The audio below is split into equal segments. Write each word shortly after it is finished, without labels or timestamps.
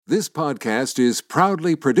This podcast is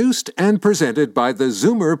proudly produced and presented by the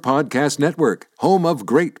Zoomer Podcast Network, home of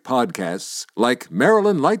great podcasts like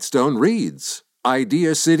Marilyn Lightstone Reads,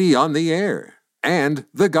 Idea City on the Air, and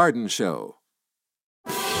The Garden Show.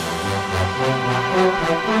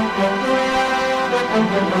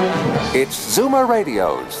 It's Zoomer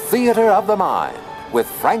Radio's Theater of the Mind with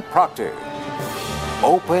Frank Proctor.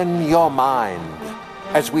 Open your mind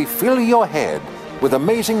as we fill your head with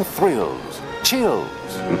amazing thrills, chills,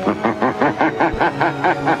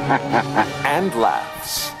 and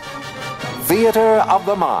laughs. Theater of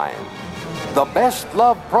the Mind. The best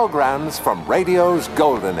love programs from radio's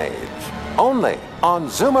golden age. Only on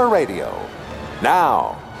Zoomer Radio.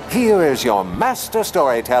 Now, here is your master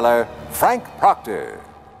storyteller, Frank Proctor.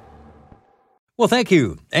 Well, thank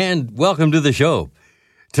you, and welcome to the show.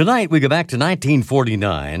 Tonight, we go back to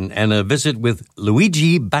 1949 and a visit with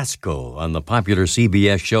Luigi Basco on the popular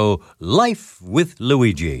CBS show Life with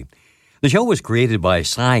Luigi. The show was created by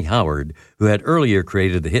Cy Howard, who had earlier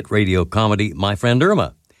created the hit radio comedy My Friend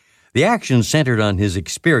Irma. The action centered on his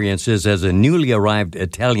experiences as a newly arrived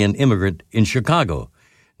Italian immigrant in Chicago.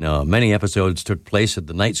 Now, many episodes took place at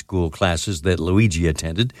the night school classes that Luigi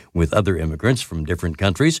attended with other immigrants from different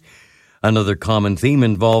countries. Another common theme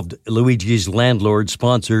involved Luigi's landlord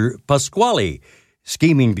sponsor, Pasquale,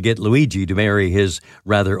 scheming to get Luigi to marry his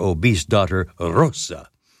rather obese daughter, Rosa.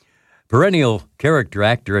 Perennial character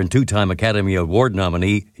actor and two-time Academy Award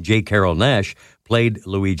nominee J. Carrol Naish played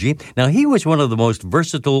Luigi. Now, he was one of the most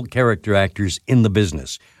versatile character actors in the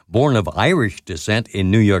business. Born of Irish descent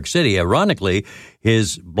in New York City, ironically,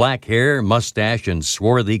 his black hair, mustache, and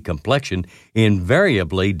swarthy complexion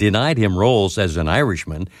invariably denied him roles as an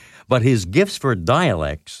Irishman, but his gifts for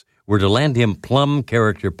dialects were to land him plum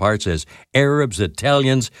character parts as Arabs,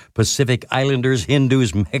 Italians, Pacific Islanders,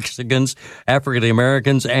 Hindus, Mexicans, African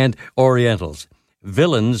Americans, and Orientals.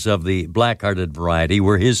 Villains of the black-hearted variety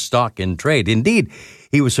were his stock in trade. Indeed,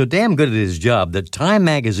 he was so damn good at his job that Time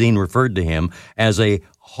magazine referred to him as a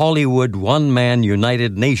Hollywood one-man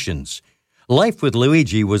United Nations. Life with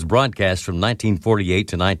Luigi was broadcast from 1948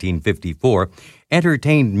 to 1954,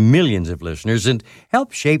 entertained millions of listeners, and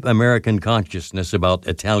helped shape American consciousness about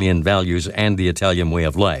Italian values and the Italian way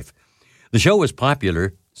of life. The show was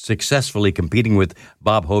popular, successfully competing with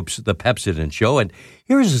Bob Hope's The Pepsodent Show, and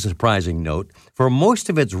here's a surprising note. For most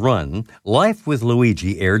of its run, Life with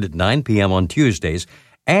Luigi aired at 9 p.m. on Tuesdays,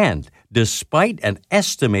 and despite an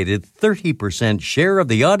estimated 30% share of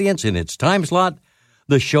the audience in its time slot,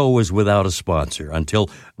 the show was without a sponsor until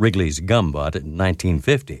Wrigley's Gum bought it in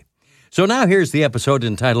 1950. So now here's the episode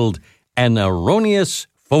entitled An Erroneous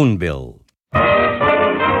Phone Bill.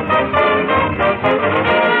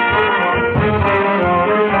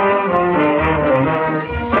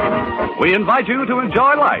 We invite you to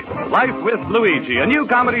enjoy Life with Luigi, a new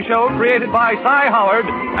comedy show created by Cy Howard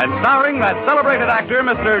and starring that celebrated actor,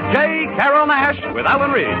 Mr. J. Carrol Naish, with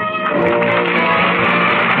Alan Reed.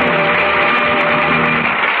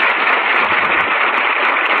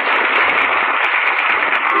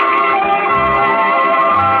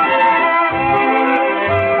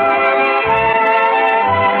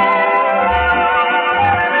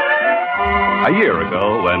 A year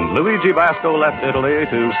ago, when Luigi Basco left Italy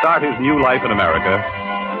to start his new life in America,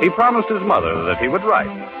 he promised his mother that he would write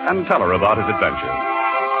and tell her about his adventure.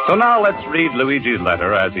 So now let's read Luigi's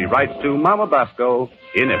letter as he writes to Mama Basco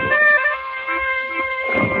in Italy.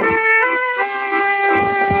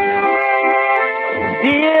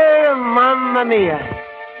 Dear Mamma Mia,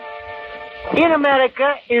 in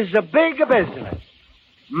America is a big business.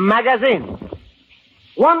 Magazines.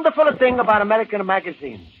 Wonderful thing about American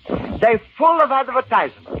magazines. They're full of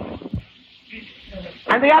advertisements.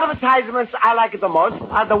 And the advertisements I like the most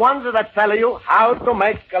are the ones that tell you how to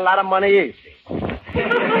make a lot of money easy.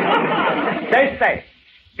 They say,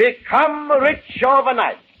 become rich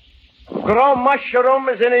overnight. Grow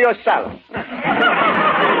mushrooms in your cellar.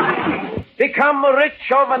 Become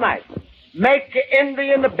rich overnight. Make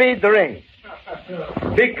Indian bead rings.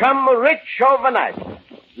 Become rich overnight.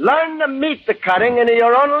 Learn meat cutting in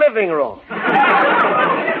your own living room.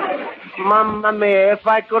 Mamma mia, if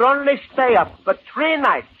I could only stay up for 3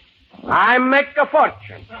 nights, I make a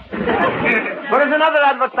fortune. But there's another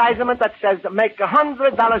advertisement that says make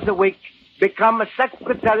 $100 a week, become a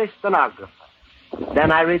secretary stenographer.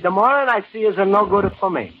 Then I read them all and I see it's no good for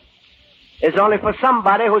me. It's only for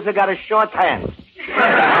somebody who's got a short hand.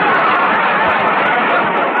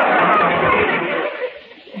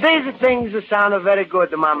 These things sound very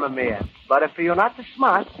good, Mamma Mia. But if you're not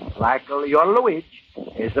smart, like your Luigi,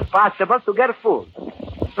 it's possible to get fooled.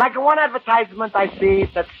 Like one advertisement I see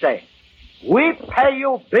that say, we pay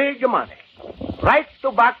you big money Right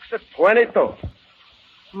to box at 22.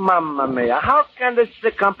 Mamma mia, how can this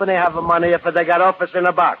company have money if they got office in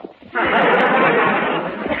a box?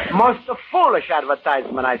 Most foolish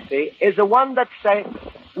advertisement I see is the one that say,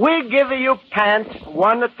 we give you pants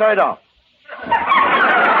 1/3 off.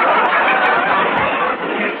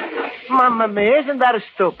 Mamma mia, isn't that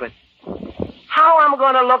stupid? How am I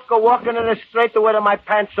going to look walking in the street with my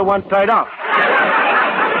pants 1/3 off?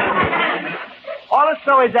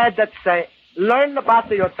 Also is ad that say, learn about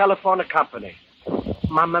your telephone company.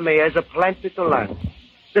 Mamma mia, there's plenty to learn.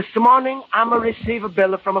 This morning, I'm receive a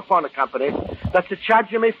bill from a phone company that's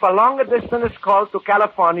charging me for longer distance calls to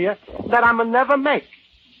California that I'm never make.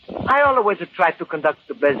 I always try to conduct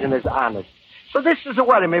the business honest. So this is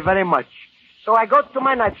worrying me very much. So I go to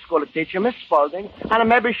my night school teacher, Miss Spaulding, and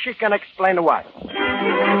maybe she can explain why.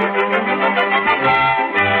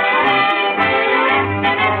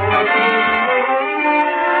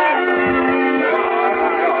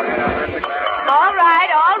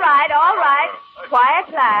 All right. Quiet,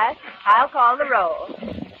 class. I'll call the roll.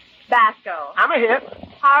 Basco. I'm here.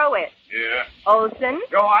 Horowitz. Yeah. Olson.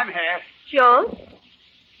 Yo, I'm here. Schultz.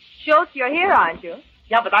 Schultz, you're here, aren't you?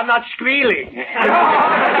 Yeah, but I'm not squealing.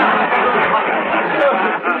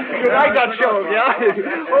 I got showed, yeah?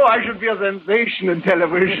 Oh, I should be a sensation in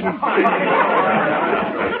television.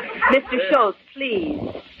 Mr. Schultz, please.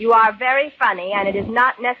 You are very funny, and it is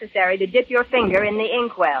not necessary to dip your finger in the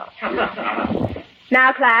inkwell.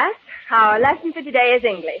 Now, class, our lesson for today is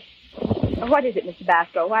English. What is it, Mr.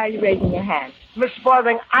 Basco? Why are you raising your hand? Miss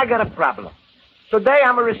Spaulding, I got a problem. Today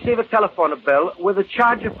I'm going to receive a telephone bill with a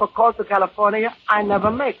charge for call to California I never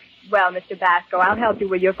make. Well, Mr. Basco, I'll help you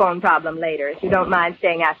with your phone problem later, if you don't mind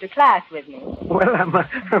staying after class with me. Well, I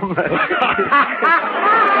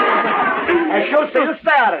sure see you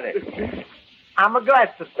stay out of it. I'm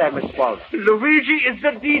glad to stay, Miss Spaulding. Luigi is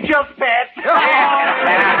the teacher's pet.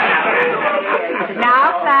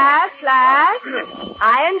 Now, class.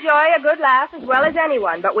 I enjoy a good laugh as well as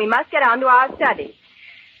anyone, but we must get on to our studies.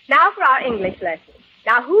 Now for our English lesson.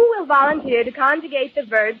 Now, who will volunteer to conjugate the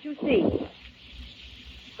verb to see?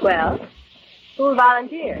 Well, who will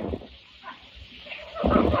volunteer?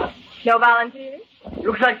 No volunteers?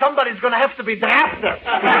 Looks like somebody's going to have to be drafted.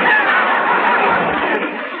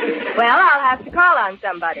 Well, I'll have to call on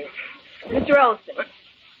somebody. Mr. Olson.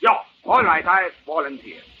 Yeah, all right, I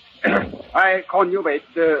volunteer. I conjugate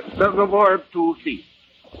the verb to see.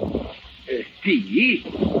 See,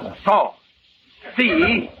 saw.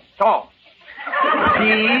 See, saw.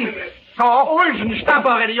 See, saw. Olson, stop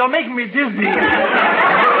already. You're making me dizzy.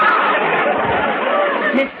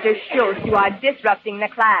 Mr. Schultz, you are disrupting the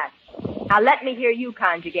class. Now let me hear you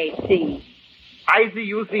conjugate see. I see,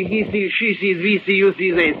 you see, he sees, she sees, we see, you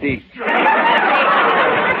see, they see.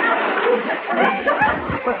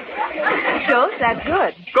 Schultz, that's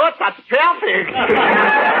good. Good, that's perfect.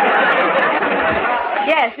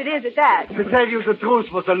 Yes, it is at that. To tell you the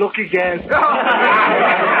truth was a lucky guess.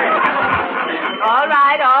 All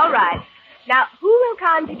right. Now, who will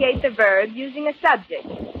conjugate the verb using a subject?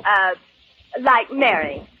 Like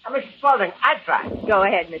Mary. Miss Spaulding, I try. Go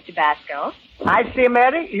ahead, Mr. Basco. I see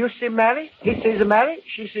Mary, you see Mary, he sees Mary,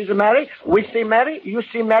 she sees Mary, we see Mary, you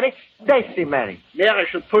see Mary, they see Mary. Mary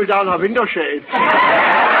should pull down her window shades.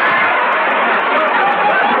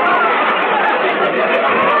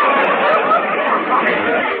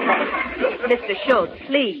 Mr. Schultz,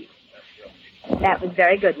 please. That was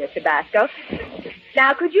very good, Mr. Basco.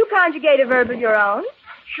 Now, could you conjugate a verb of your own?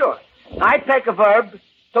 Sure. I take a verb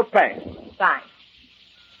to pay. Fine.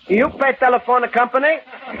 You pay telephone company.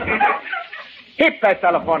 He pay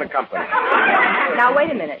telephone company. Now, wait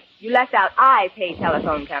a minute. You left out I pay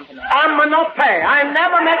telephone company. I'm no pay. I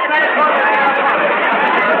never make telephone.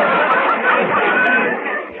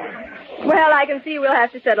 Well, I can see we'll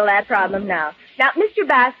have to settle that problem now. Now, Mr.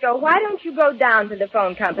 Basco, why don't you go down to the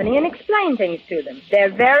phone company and explain things to them? They're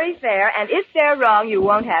very fair, and if they're wrong, you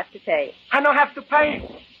won't have to pay. I don't have to pay.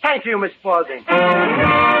 Thank you, Miss Spaulding.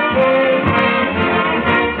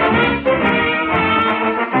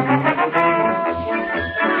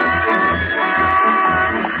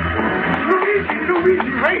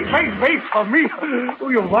 Luigi, wait for me. Oh,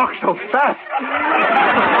 you walk so fast.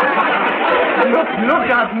 Look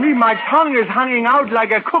at me. My tongue is hanging out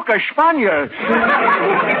like a cocker spaniel.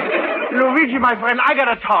 Luigi, my friend, I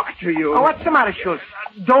gotta talk to you. Oh, what's the matter, Schultz?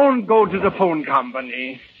 Don't go to the phone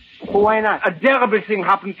company. Why not? A terrible thing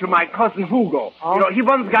happened to my cousin Hugo. Oh? You know, he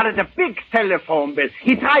once got a big telephone bill.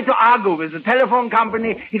 He tried to argue with the telephone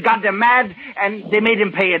company. He got them mad, and they made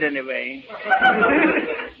him pay it anyway.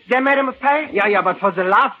 They made him pay? Yeah, but for the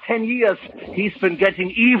last 10 years, he's been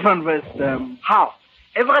getting even with them. How?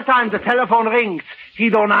 Every time the telephone rings, he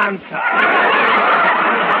don't answer.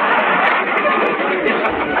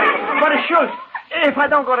 But Schultz, if I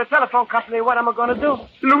don't go to the telephone company, what am I going to do?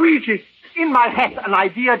 Luigi, in my head, an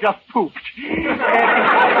idea just pooped.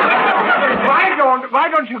 Why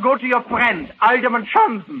don't you go to your friend, Alderman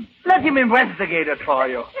Johnson? Let him investigate it for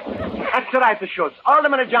you. That's right, Schultz.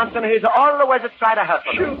 Alderman Johnson, he's always try to help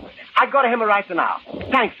me. I go to him right now.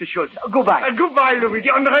 Thanks, Schultz. Goodbye. Goodbye, Luigi.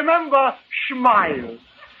 And remember, smile.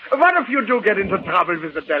 What if you do get into trouble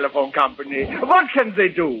with the telephone company? What can they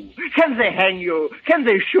do? Can they hang you? Can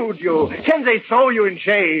they shoot you? Can they throw you in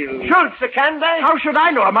jail? Schultz, can they? How should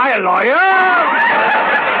I know? Am I a lawyer?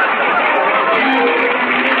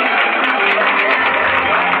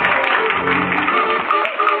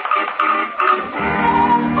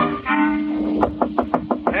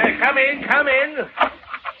 Come in.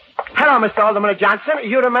 Hello, Mr. Alderman Johnson.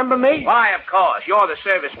 You remember me? Why, of course. You're the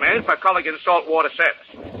serviceman for Culligan Saltwater Service.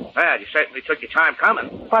 Well, you certainly took your time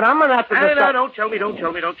coming. But I'm going to have to... No, don't tell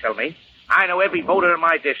me. I know every voter in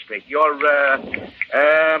my district. You're,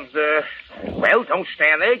 well, don't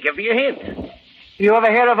stand there. Give me a hint. You ever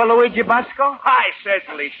hear of a Luigi Basco? Aye,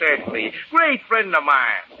 certainly. Great friend of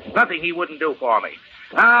mine. Nothing he wouldn't do for me.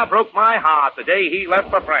 Broke my heart the day he left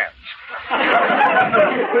for France.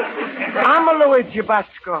 I'm a Luigi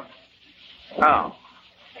Basco. Oh.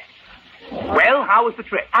 Well, how was the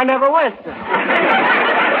trip? I never went.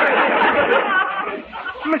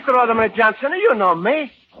 Mr. Alderman Johnson, you know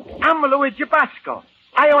me. I'm a Luigi Basco.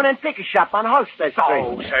 I own an antique shop on Halstead Street.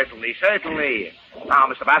 Oh, certainly. Now,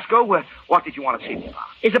 Mr. Basco, what did you want to see me about?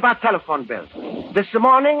 It's about telephone bills. This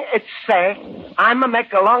morning, it say I'm a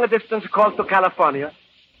make a long-distance call to California,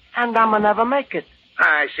 and I'm a never make it.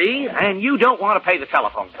 I see. And you don't want to pay the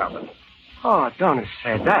telephone company. Oh, don't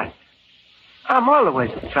say that. I'm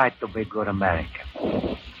always tried to be good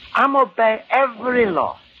American. I'm obey every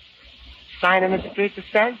law. Sign in the street that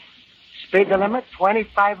says speed limit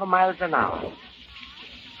 25 miles an hour.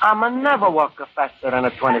 I'm a never walk faster than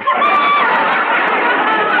a 25.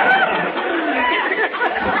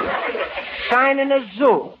 Sign in a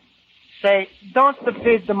zoo. Say, don't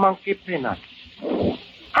feed the monkey peanuts.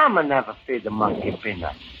 I'm a never feed the monkey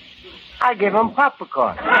peanuts. I give him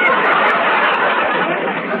popcorn.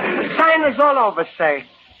 Signers all over say,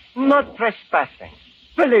 not trespassing.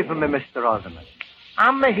 Believe me, Mr. Alderman.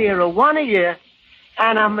 I'm a hero 1 a year,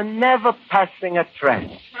 and I'm never passing a trend.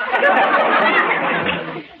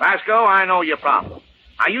 Basco, I know your problem.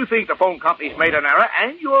 Now, you think the phone company's made an error,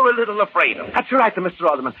 and you're a little afraid of it. That's right, Mr.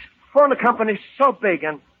 Alderman. Phone company's so big,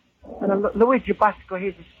 and Luigi Basco,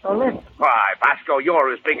 he's so little. Why, Basco,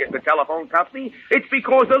 you're as big as the telephone company. It's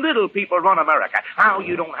because the little people run America. Now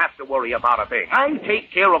you don't have to worry about a thing. I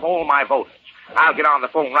take care of all my voters. I'll get on the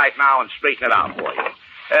phone right now and straighten it out for you.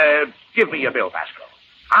 Give me your bill, Basco.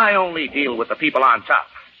 I only deal with the people on top.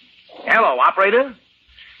 Hello, operator.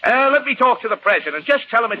 Let me talk to the president. Just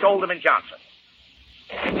tell him it's Alderman Johnson.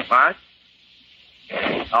 What?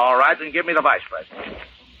 All right, then give me the vice president.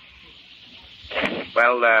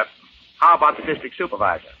 Well, how about the district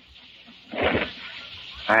supervisor?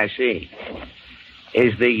 I see.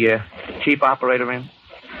 Is the chief operator in?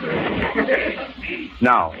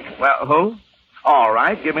 No. Well, who? All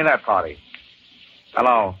right, give me that party.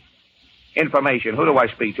 Hello. Information. Who do I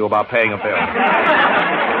speak to about paying a bill?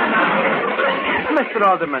 Mr.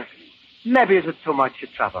 Alderman, maybe it's too much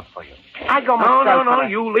trouble for you. I go myself. No.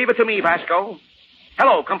 You leave it to me, Basco.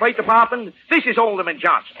 Hello, complaint department. This is Alderman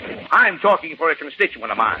Johnson. I'm talking for a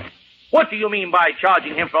constituent of mine. What do you mean by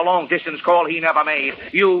charging him for a long-distance call he never made?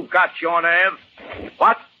 You've got your nerve.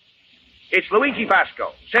 What? It's Luigi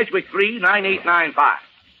Basco, Sedgwick 39895.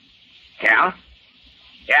 Yeah?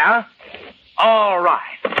 Yeah? All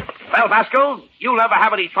right. Well, Basco, you'll never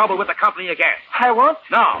have any trouble with the company again. I won't?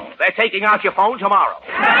 No, they're taking out your phone tomorrow.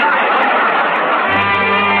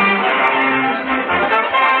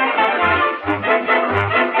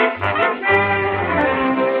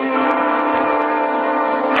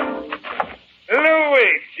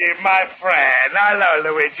 Luigi, my friend. Hello,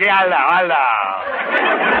 Luigi. Hello.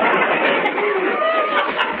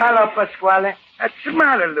 Hello, Pasquale. What's the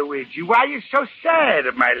matter, Luigi? Why are you so sad,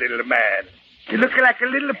 my little man? You look like a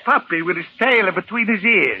little puppy with his tail between his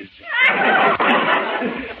ears.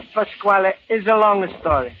 Pasquale, it's a long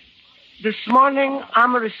story. This morning,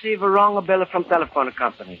 I'm receive a wrong bill from telephone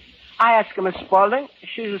company. I ask Miss Spaulding.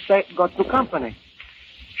 She say, go to company.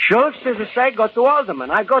 Schultz say, go to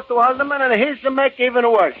Alderman. I go to Alderman, and he's to make even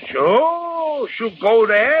worse. Sure, she'll go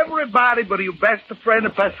to everybody but your best friend,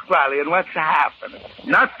 Pasquale, and what's happening?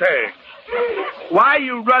 Nothing. Why are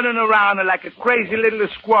you running around like a crazy little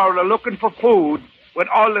squirrel looking for food when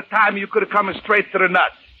all the time you could have come straight to the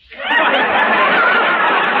nuts.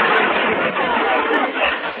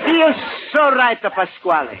 You're so right,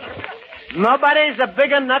 Pasquale. Nobody's a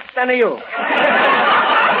bigger nut than you.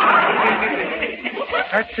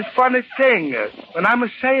 That's a funny thing. When I'm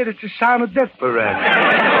say it, it's a sound different.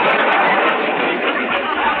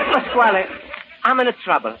 Pasquale, I'm in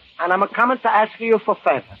trouble, and I'm coming to ask you for a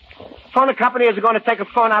favor. Phone company is going to take a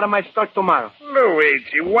phone out of my store tomorrow.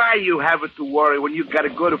 Luigi, why you having to worry when you got a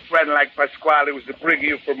good friend like Pasquale who's bringing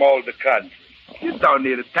you from all the country? You don't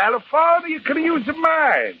need a telephone. You can use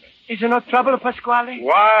mine. Is there no trouble, Pasquale?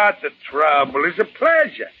 What the trouble? It's a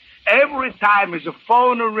pleasure. Every time there's a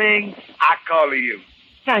phone ring, I call you.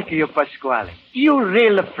 Thank you, Pasquale. You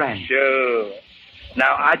real friend. Sure.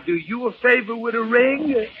 Now, I do you a favor with a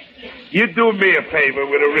ring. You do me a favor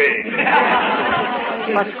with a ring.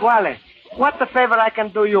 Pasquale, what the favor I can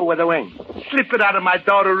do you with a ring? Slip it out of my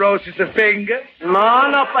daughter Rose's finger.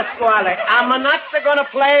 No, Pasquale. I'm not going to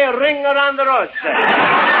play a ring around the rose.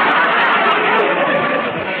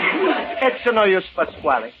 It's no use,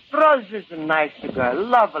 Pasquale. Rose is a nice girl,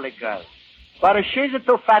 lovely girl. But she's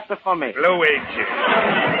too fat for me. Luigi,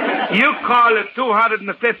 you call it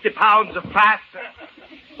 250 pounds of fat?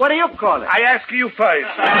 What do you call it? I ask you first.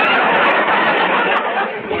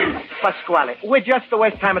 Pasquale, we just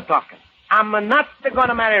waste time talking. I'm not going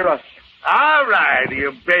to marry Rose. All right,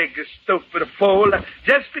 you big, stupid fool.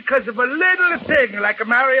 Just because of a little thing like a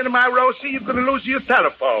marrying my Rosie, you're going to lose your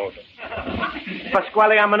telephone.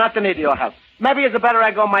 Pasquale, I'm not in need of your help. Maybe it's better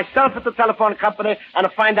I go myself to the telephone company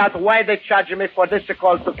and find out why they charge me for this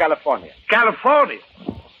call to California. California?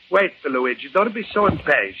 Wait, Luigi, don't be so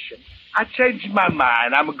impatient. I changed my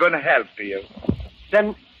mind. I'm going to help you.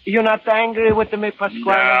 Then you're not angry with me, Pasquale?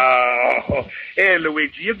 No. Hey,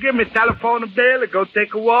 Luigi, you give me a telephone bill and go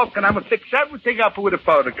take a walk, and I'm going to fix everything up with the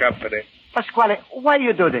phone company. Pasquale, why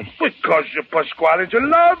you do this? Because Pasquale's in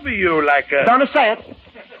love with you like a... Don't say it.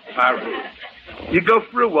 All right. You go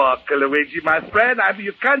for a walk, Luigi, my friend. I'm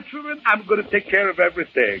your countryman. I'm going to take care of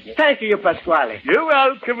everything. Thank you, Pasquale. You're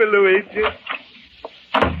welcome, Luigi.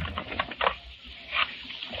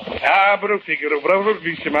 Abro, Figaro,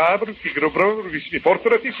 bravissimo, abro, Figaro,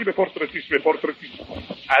 bravissimo, fortunatissimo.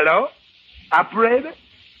 Hello? Operator?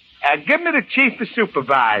 Give me the chief of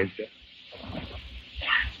supervisor.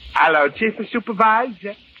 Hello, chief of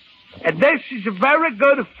supervisor? This is a very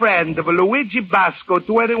good friend of Luigi Basco,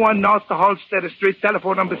 21 North the Holstead Street,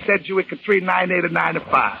 telephone number Sedgwick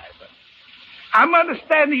 398-95. I'm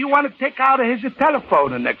understanding you want to take out his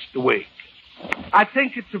telephone next week. I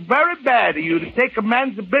think it's very bad of you to take a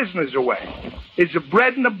man's business away. It's a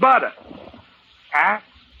bread and a butter. Huh?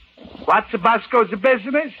 What's Basco's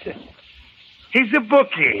business? He's a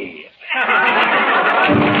bookie.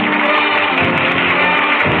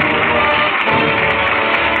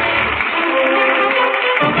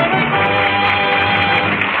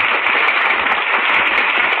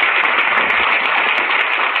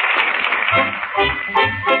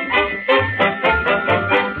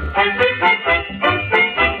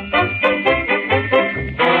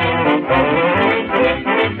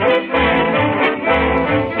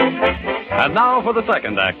 And now for the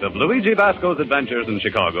second act of Luigi Basco's adventures in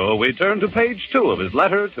Chicago, we turn to page 2 of his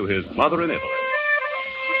letter to his mother in Italy.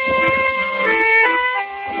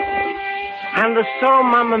 And so,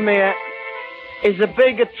 Mamma Mia, is a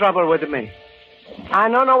big trouble with me. I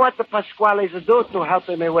don't know what the Pasquales do to help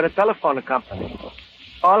me with a telephone company.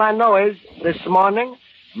 All I know is, this morning,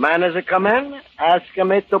 manager come in, asking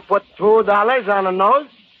me to put $2 on a nose.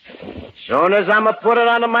 Soon as I'm put it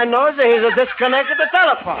on my nose, he's disconnected the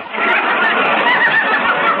telephone.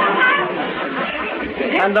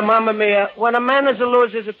 And Mamma Mia, when a manager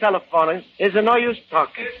loses a telephone, is no use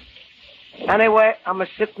talking. Anyway, I'm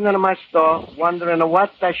sitting in my store, wondering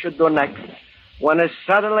what I should do next, when I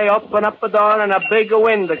suddenly open up the door and a big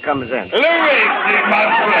wind comes in. Luigi, my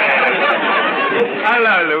friend.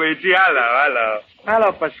 Hello, Luigi. Hello.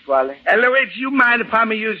 Hello, Pasquale. Luigi, you mind if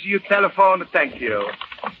I'm using your telephone? Thank you.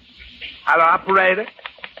 Hello, operator.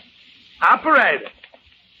 Operator.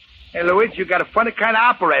 Hey, Luigi, you got a funny kind of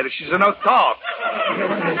operator. She's a no talk.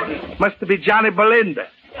 Must be Johnny Belinda.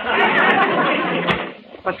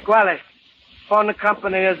 Pasquale, phone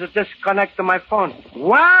company is disconnecting my phone.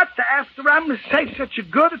 What? After I'm say such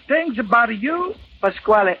good things about you?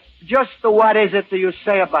 Pasquale, just what is it that you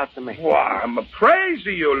say about me? Well, I'm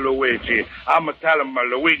praising you, Luigi. I'm telling him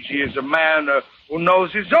Luigi is a man who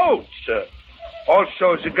knows his oats.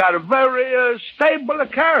 Also, he's got a very stable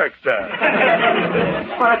character.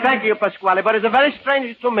 Well, thank you, Pasquale, but it's very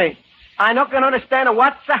strange to me. I not can understand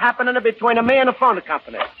what's happening between me and the phone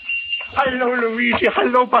company. Hello, Luigi.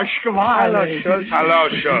 Hello, Pasquale. Hello,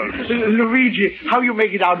 Schultz. Luigi, how you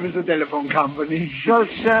make it out with the telephone company?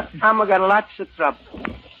 Schultz, I'm got lots of trouble.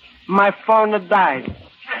 My phone had died.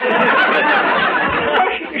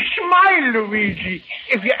 Smile, Luigi.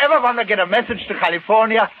 If you ever want to get a message to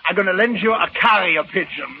California, I'm going to lend you a carrier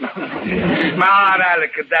pigeon.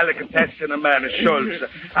 Delicatessen, man, Schultz.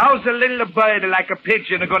 How's a little bird like a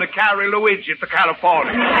pigeon going to carry Luigi to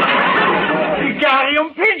California? Carrier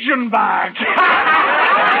pigeon bag. That's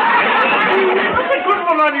a good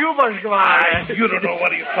one on you, Pasquale. You don't know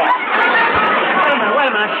what he's talking. Wait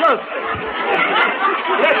a minute, Schultz.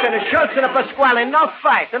 Listen, Schultz and Pasquale, no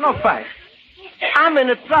fight. I'm in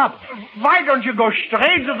trouble. Why don't you go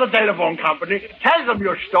straight to the telephone company, tell them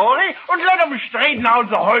your story, and let them straighten out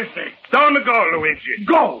the whole thing? Down to go, Luigi.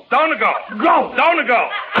 Go. Down to go. Go. Down to go.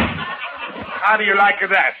 How do you like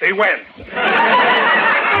that? They win.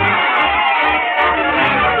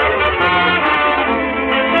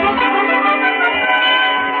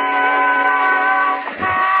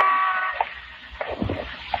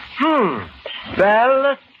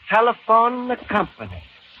 Bell Telephone Company.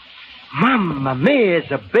 Mamma mia,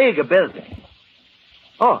 it's a big building.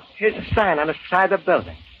 Oh, here's a sign on the side of the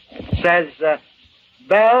building. It says,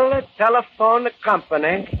 Bell Telephone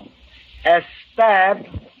Company, Estab,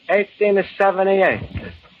 1878.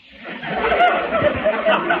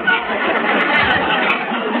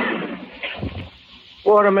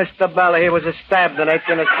 Poor Mr. Bell, he was stabbed in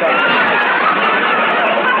 1878.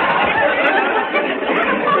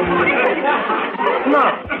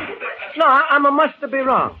 No, I must be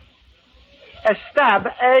wrong. A stab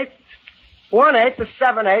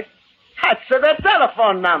 818-78. That's their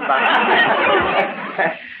telephone number.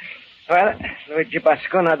 Well, Luigi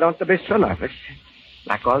Basco, now don't be so nervous.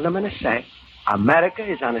 Like all the men say, America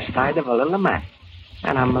is on the side of a little man.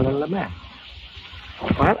 And I'm a little man.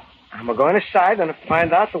 Well, I'm going inside and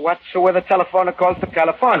find out what's with the telephone call to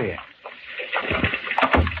California.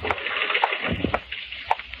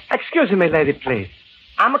 Excuse me, lady, please.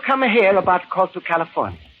 I'm coming here about call to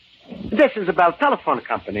California. This is a Bell Telephone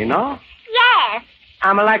Company, no? Yes.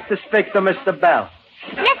 I'm like to speak to Mr. Bell.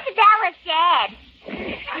 Mr. Bell is dead.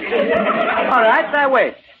 All right, I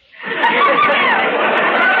wait. You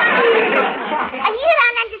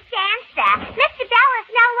don't understand, sir. Mr. Bell is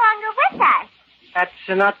no longer with us. That's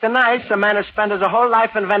not nice. A man who spent his whole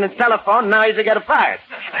life inventing telephone, now he's get fired.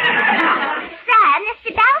 Sir,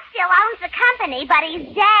 Mr. Bell still owns the company, but he's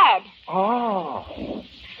dead. Oh.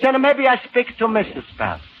 Then maybe I speak to Mrs.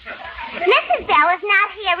 Bell. Mrs. Bell is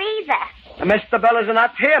not here either. Mr. Bell is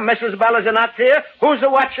not here. Mrs. Bell is not here. Who's the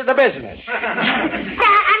watch of the business? Sir,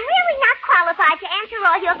 I'm really not qualified to answer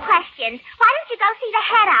all your questions. Why don't you go see the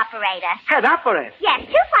head operator? Head operator? Yes, 2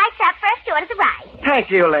 flights up, first door to the right. Thank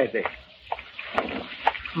you, lady.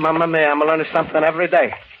 Mamma mia, I'm learning something every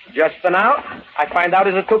day. Just now, I find out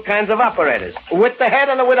there's 2 kinds of operators. With the head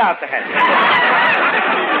and without the head.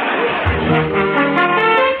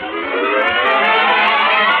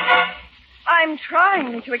 I'm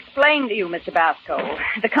trying to explain to you, Mr. Basco.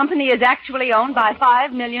 The company is actually owned by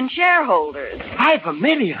 5 million shareholders. 5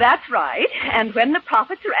 million? That's right. And when the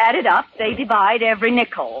profits are added up, they divide every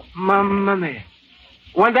nickel. Mamma mia.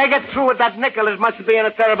 When they get through with that nickel, it must be in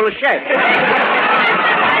a terrible shape.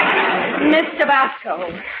 Mr.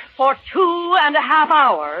 Basco, for 2.5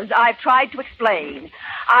 hours, I've tried to explain.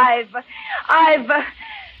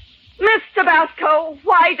 Mr. Basco,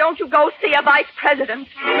 why don't you go see a vice president?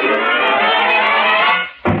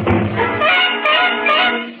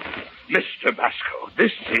 Mr. Basco,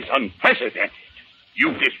 this is unprecedented.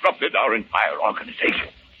 You've disrupted our entire organization.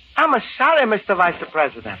 I'm sorry, Mr. Vice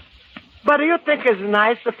President. But do you think it's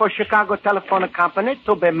nice for Chicago Telephone Company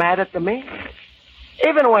to be mad at me?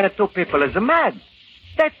 Even when the 2 people is mad,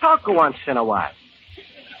 they talk once in a while.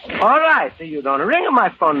 All right, you don't ring my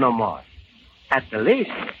phone no more. At the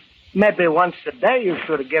least, maybe once a day you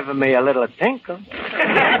should have given me a little tinkle.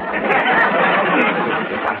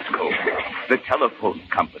 Basco, the telephone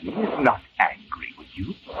company is not angry with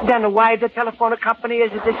you. Then why the telephone company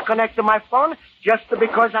is disconnecting my phone? Just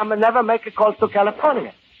because I'm never make a call to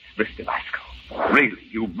California. Mr. Basco, really,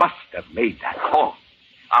 you must have made that call.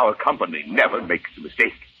 Our company never makes a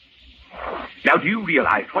mistake. Now, do you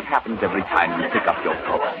realize what happens every time you pick up your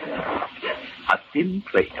phone? A thin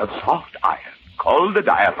plate of soft iron, called the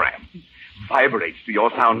diaphragm, vibrates to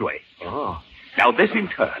your sound wave. Oh. Now, this in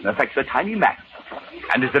turn affects a tiny magnet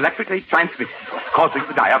and is electrically transmitted, causing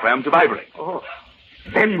the diaphragm to vibrate. Oh.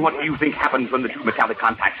 Then what do you think happens when the 2 metallic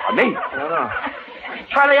contacts are made? Oh.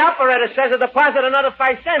 Well, the operator says to deposit another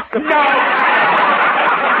 5 cents. No!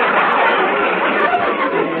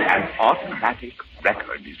 And automatic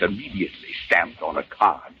record is immediately stamped on a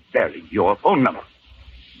card bearing your phone number.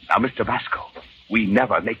 Now, Mr. Basco, we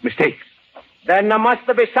never make mistakes. Then there must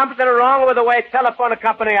be something wrong with the way telephone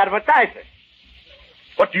company advertises.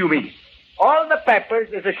 What do you mean? All the papers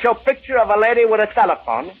is a show picture of a lady with a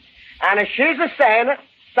telephone, and she's a saying,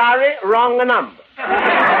 sorry, wrong number.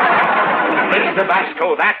 Mr.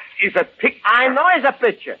 Basco, that is a picture. I know it's a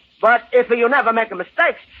picture, but if you never make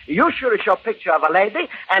mistakes, you should show a picture of a lady,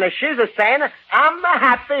 and she's a saying, I'm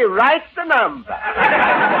happy, write the number.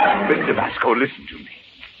 Mr. Basco, listen to me.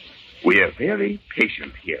 We are very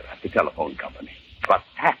patient here at the telephone company, but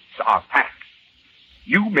facts are facts.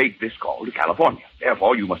 You made this call to California.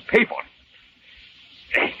 Therefore, you must pay for it.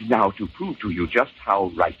 Now, to prove to you just how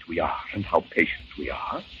right we are and how patient we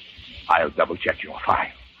are, I'll double-check your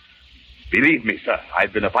file. Believe me, sir,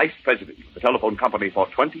 I've been a vice president of the telephone company for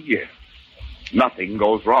 20 years. Nothing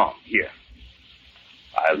goes wrong here.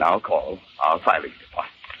 I'll now call our filing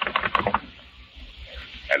department.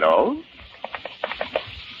 Hello?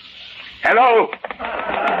 Hello?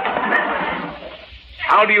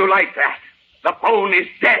 How do you like that? The phone is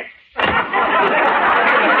dead.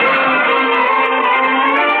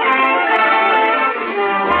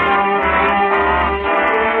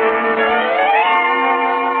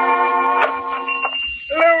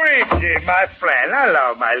 Luigi, my friend.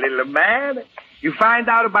 Hello, my little man. You find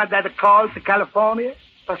out about that call to California?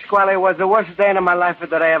 Pasquale, it was the worst day in my life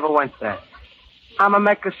that I ever went there. I'm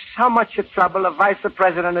making so much trouble, the vice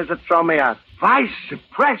president is to throw me out. Vice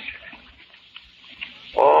president?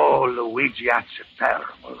 Oh, Luigi, that's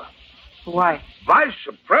terrible. Why? Vice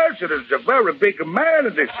president's a very big man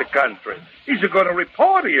in this country. He's going to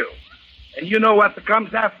report you. And you know what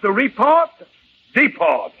comes after report?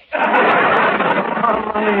 Deport. And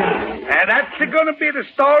that's going to be the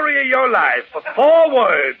story of your life for 4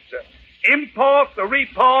 words. Import,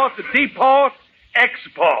 report, deport,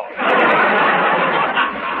 export.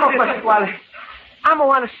 Oh, Pasquale, I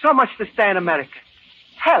want so much to stay in America.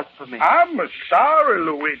 Help me. I'm sorry,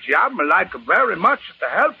 Luigi. I'm like very much to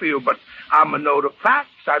help you, but I'm know the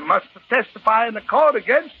facts. I must testify in the court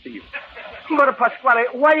against you. But, Pasquale,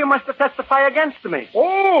 why you must testify against me?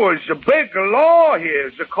 Oh, it's a big law here.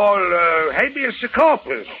 It's called habeas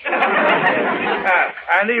corpus.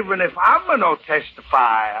 And even if I'm no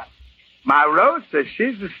testifier, my Rosa,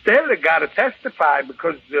 she's still got to testify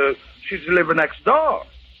because she's living next door.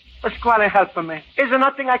 Pasquale, help me. Is there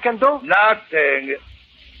nothing I can do? Nothing.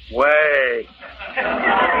 Wait.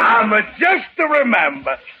 I'm just to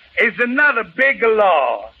remember, is another big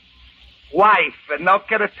law. Wife not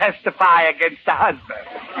going to testify against the husband.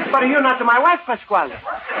 But you're not my wife, Pasquale.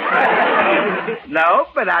 No,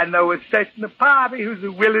 but I know a certain party who's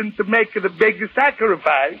willing to make the biggest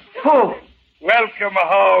sacrifice. Who? Welcome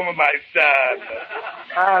home, my son.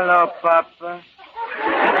 Hello, Papa.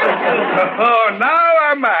 Oh, now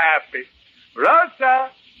I'm happy.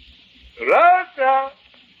 Rosa! Rosa!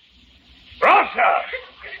 Rosa!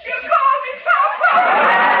 You call me Papa!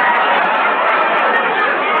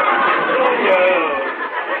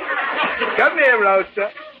 Come here, Rosa.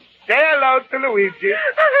 Say hello to Luigi.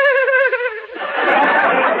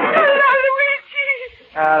 Hello, Luigi.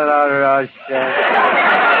 Hello, Rosa.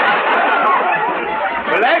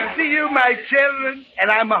 Bless you, my children, and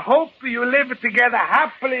I'm hope you live together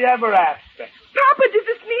happily ever after. Papa, does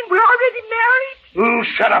this mean we're already married? Ooh,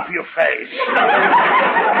 shut up your face.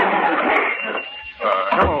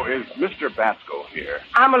 Hello, is Mr. Basco here?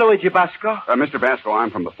 I'm Luigi Basco. Mr. Basco,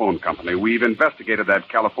 I'm from the phone company. We've investigated that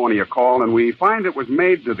California call, and we find it was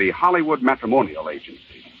made to the Hollywood Matrimonial Agency.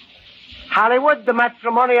 Hollywood, the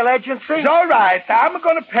matrimonial agency? It's all right. I'm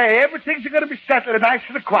going to pay. Everything's going to be settled nice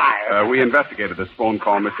and quiet. We investigated this phone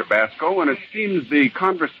call, Mr. Basco, and it seems the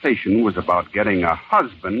conversation was about getting a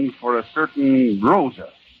husband for a certain Rosa.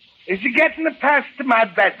 Is you getting past my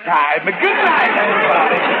bedtime? Good night,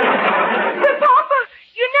 everybody. But, Papa,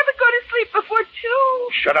 you never go to sleep before 2.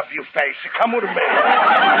 Shut up, you face. Come with me.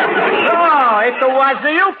 Oh, it was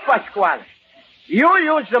you, Pasquale. You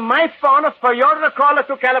used my phone for your call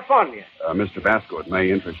to California. Mr. Basco, it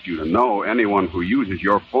may interest you to know anyone who uses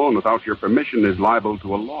your phone without your permission is liable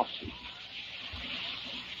to a lawsuit.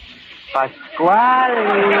 Pasquale.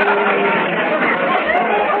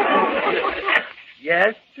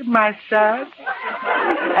 Yes, my son?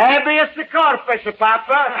 Habeas corpus,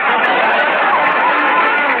 Papa.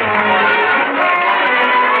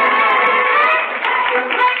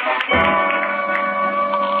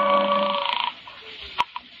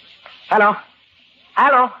 Hello?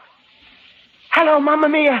 Hello? Hello, Mamma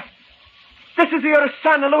Mia. This is your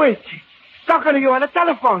son, Luigi. Talking to you on the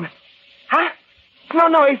telephone. Huh?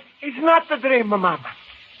 No, it's not a dream, Mama.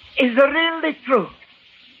 Is it really true?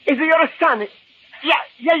 Is it your son?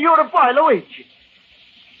 Yeah, you're a boy, Luigi.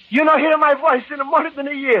 You don't hear my voice in more than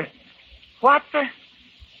a year. What?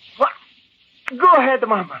 Go ahead,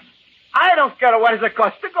 Mama. I don't care what it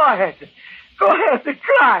costs. Go ahead. Go ahead,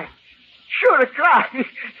 cry. Sure, cry.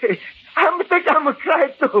 I think I'm going to cry,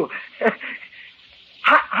 too.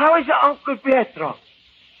 How is your Uncle Pietro?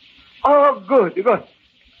 Oh, good.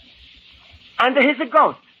 And he's a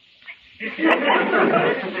goat.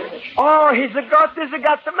 Oh, he's a goat. He's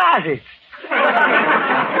got married.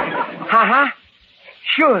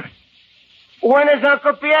 Sure. When is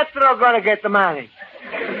Uncle Pietro going to get married?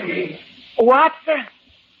 What?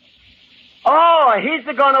 Oh, he's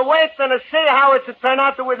going to wait and see how it's turn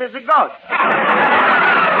out with his goat.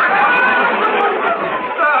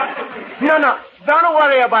 No. Don't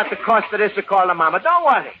worry about the cost of this, Mama. Don't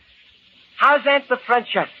worry. How's Aunt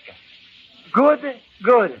Francesca? Good.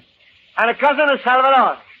 And a cousin of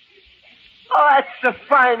Salvador. Oh, that's so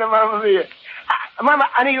fine, Mamma mia. Mama,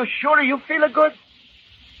 are you sure you feel good?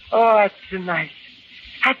 Oh, that's so nice.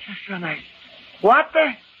 That's so nice. What?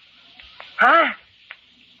 Huh?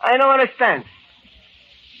 I don't understand.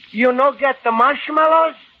 You no get the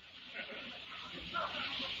marshmallows?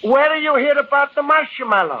 Where do you hear about the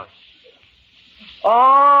marshmallows?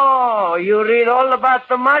 Oh, you read all about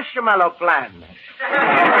the marshmallow plan.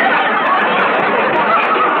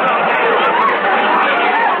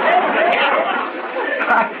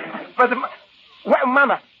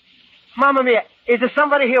 Mamma mia, is there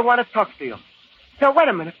somebody here want to talk to you? Now, wait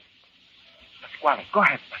a minute. Pasquale, go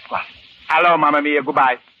ahead, Pasquale. Hello, Mamma mia,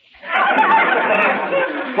 goodbye.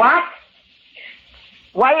 What?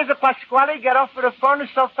 Why is the Pasquale get off of the phone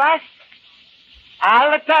so fast?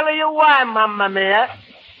 I'll tell you why, Mamma mia.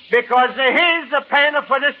 Because he's paying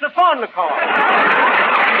for this phone call.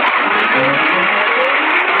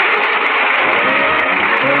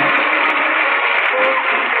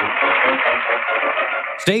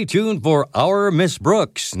 Stay tuned for Our Miss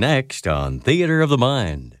Brooks next on Theater of the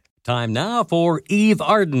Mind. Time now for Eve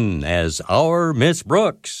Arden as Our Miss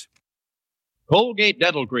Brooks. Colgate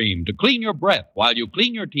Dental Cream to clean your breath while you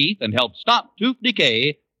clean your teeth and help stop tooth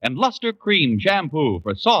decay, and Luster Cream Shampoo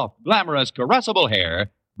for soft, glamorous, caressable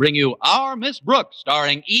hair bring you Our Miss Brooks,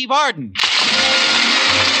 starring Eve Arden.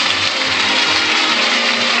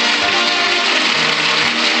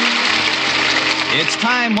 It's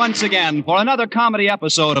time once again for another comedy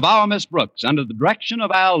episode of Our Miss Brooks under the direction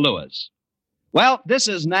of Al Lewis. Well, this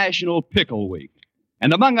is National Pickle Week,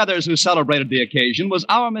 and among others who celebrated the occasion was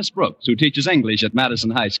our Miss Brooks, who teaches English at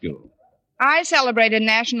Madison High School. I celebrated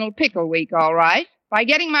National Pickle Week, all right, by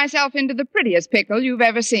getting myself into the prettiest pickle you've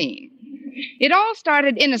ever seen. It all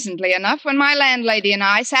started innocently enough when my landlady and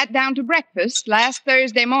I sat down to breakfast last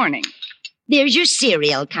Thursday morning. There's your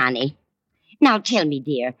cereal, Connie. Now tell me,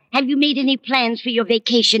 dear, have you made any plans for your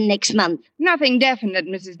vacation next month? Nothing definite,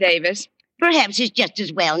 Mrs. Davis. Perhaps it's just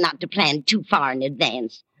as well not to plan too far in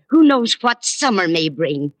advance. Who knows what summer may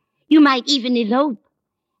bring? You might even elope.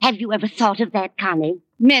 Have you ever thought of that, Connie?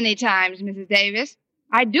 Many times, Mrs. Davis.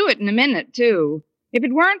 I'd do it in a minute, too. If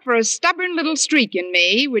it weren't for a stubborn little streak in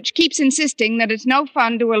me, which keeps insisting that it's no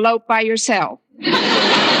fun to elope by yourself.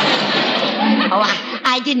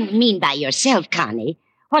 I didn't mean by yourself, Connie.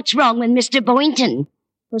 What's wrong with Mr. Boynton?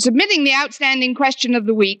 For submitting the outstanding question of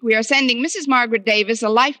the week, we are sending Mrs. Margaret Davis a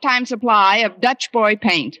lifetime supply of Dutch boy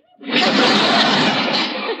paint.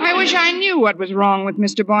 I wish I knew what was wrong with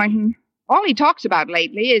Mr. Boynton. All he talks about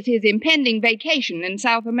lately is his impending vacation in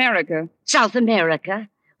South America. South America?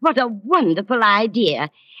 What a wonderful idea.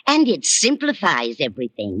 And it simplifies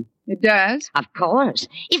everything. It does? Of course.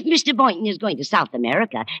 If Mr. Boynton is going to South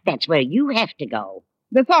America, that's where you have to go.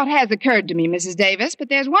 The thought has occurred to me, Mrs. Davis, but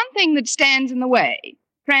there's one thing that stands in the way.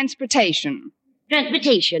 Transportation.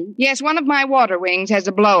 Transportation? Yes, one of my water wings has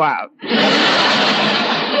a blowout.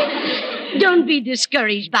 Don't be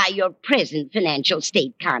discouraged by your present financial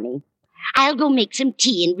state, Connie. I'll go make some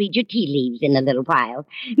tea and read your tea leaves in a little while.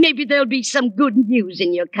 Maybe there'll be some good news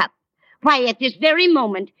in your cup. Why, at this very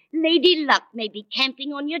moment, Lady Luck may be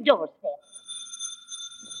camping on your doorstep.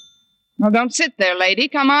 Well, don't sit there, lady.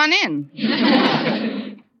 Come on in.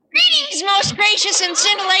 Greetings, most gracious and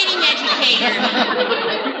scintillating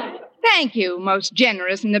educator. Thank you, most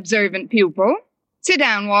generous and observant pupil. Sit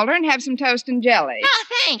down, Walter, and have some toast and jelly. Oh,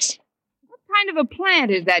 thanks. What kind of a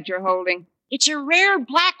plant is that you're holding? It's a rare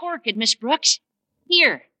black orchid, Miss Brooks.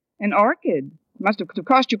 Here. An orchid? Must have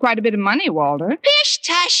cost you quite a bit of money, Walter. Pish,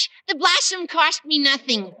 tush. The blossom cost me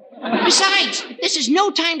nothing. Besides, this is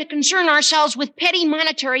no time to concern ourselves with petty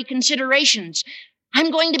monetary considerations.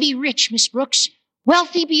 I'm going to be rich, Miss Brooks.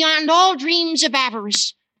 Wealthy beyond all dreams of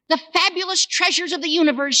avarice. The fabulous treasures of the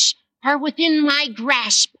universe are within my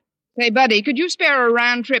grasp. Say, buddy, could you spare a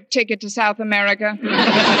round-trip ticket to South America? No,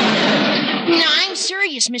 I'm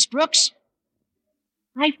serious, Miss Brooks.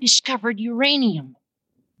 I've discovered uranium.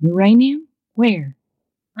 Uranium? Where?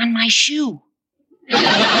 On my shoe.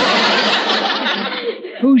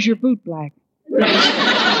 Who's your boot black?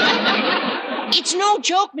 It's no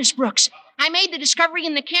joke, Miss Brooks. I made the discovery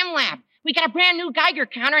in the chem lab. We got a brand new Geiger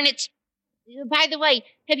counter, and it's... By the way,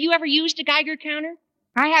 have you ever used a Geiger counter?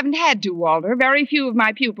 I haven't had to, Walter. Very few of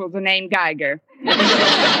my pupils are named Geiger. No.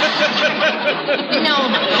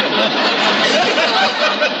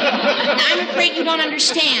 I'm afraid you don't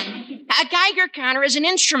understand. A Geiger counter is an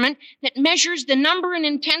instrument that measures the number and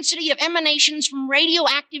intensity of emanations from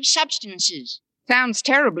radioactive substances. Sounds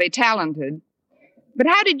terribly talented. But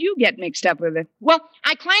how did you get mixed up with it? Well,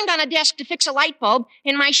 I climbed on a desk to fix a light bulb,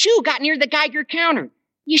 and my shoe got near the Geiger counter.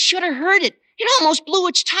 You should have heard it. It almost blew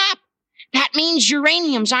its top. That means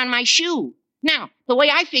uranium's on my shoe. Now, the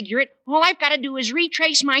way I figure it, all I've got to do is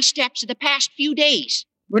retrace my steps of the past few days.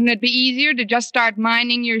 Wouldn't it be easier to just start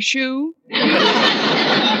mining your shoe?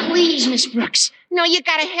 Please, Miss Brooks. No, you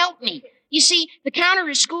got to help me. You see, the counter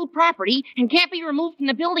is school property and can't be removed from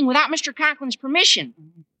the building without Mr. Conklin's permission.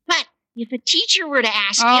 But if a teacher were to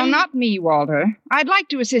ask him... Oh, not me, Walter. I'd like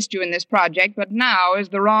to assist you in this project, but now is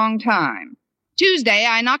the wrong time. Tuesday,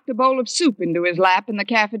 I knocked a bowl of soup into his lap in the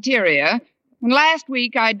cafeteria, and last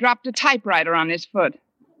week I dropped a typewriter on his foot.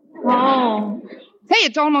 Oh. Hey,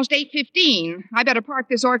 it's almost 8:15. I better park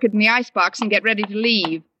this orchid in the icebox and get ready to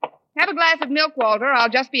leave. Have a glass of milk, Walter. I'll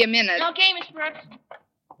just be a minute. Okay, Miss Brooks.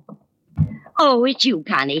 Oh, it's you,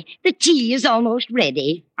 Connie. The tea is almost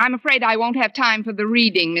ready. I'm afraid I won't have time for the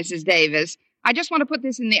reading, Mrs. Davis. I just want to put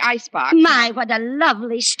this in the icebox. My, what a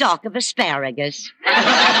lovely stalk of asparagus.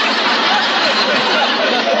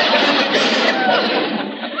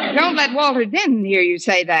 Don't let Walter Denton hear you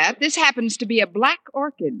say that. This happens to be a black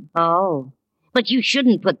orchid. Oh, but you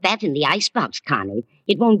shouldn't put that in the icebox, Connie.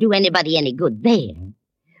 It won't do anybody any good there.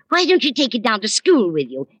 Why don't you take it down to school with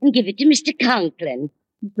you and give it to Mr. Conklin?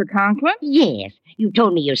 Mr. Conklin? Yes. You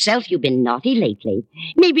told me yourself you've been naughty lately.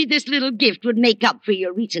 Maybe this little gift would make up for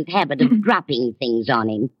your recent habit of dropping things on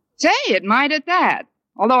him. Say, it might at that.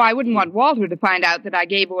 Although I wouldn't want Walter to find out that I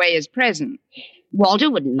gave away his present.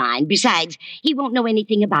 Walter wouldn't mind. Besides, he won't know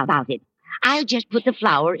anything about it. I'll just put the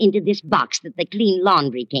flower into this box that the clean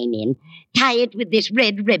laundry came in, tie it with this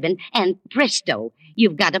red ribbon, and presto,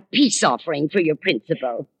 you've got a peace offering for your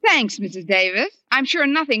principal. Thanks, Mrs. Davis. I'm sure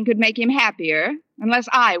nothing could make him happier, unless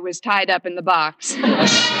I was tied up in the box.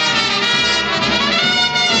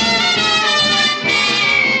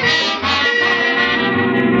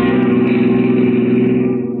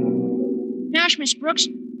 Gosh, Miss Brooks,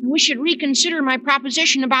 we should reconsider my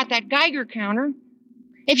proposition about that Geiger counter.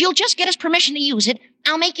 If you'll just get us permission to use it,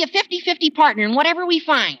 I'll make you a 50-50 partner in whatever we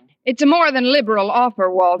find. It's a more than liberal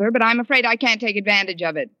offer, Walter, but I'm afraid I can't take advantage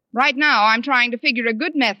of it. Right now, I'm trying to figure a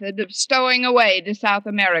good method of stowing away to South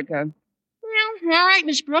America. Well, all right,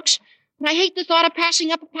 Miss Brooks. But I hate the thought of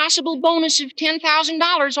passing up a possible bonus of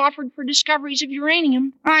 $10,000 offered for discoveries of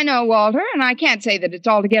uranium. I know, Walter, and I can't say that it's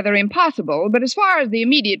altogether impossible, but as far as the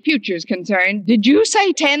immediate future is concerned, did you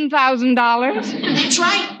say $10,000? That's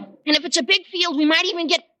right. And if it's a big field, we might even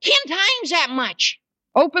get 10 times that much.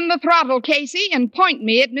 Open the throttle, Casey, and point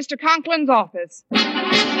me at Mr. Conklin's office. Well,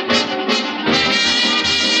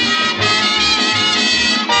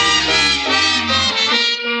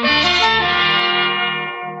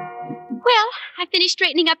 I finished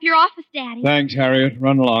straightening up your office, Daddy. Thanks, Harriet.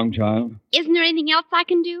 Run along, child. Isn't there anything else I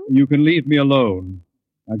can do? You can leave me alone.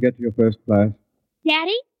 I'll get to your first class.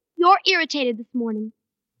 Daddy, you're irritated this morning.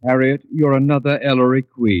 Harriet, you're another Ellery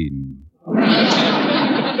Queen.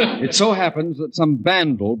 It so happens that some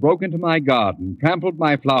vandal broke into my garden, trampled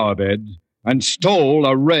my flower beds, and stole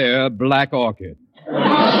a rare black orchid. I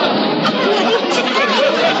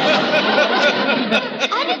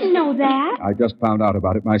didn't know that. I just found out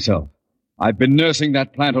about it myself. I've been nursing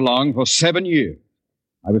that plant along for 7 years.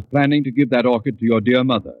 I was planning to give that orchid to your dear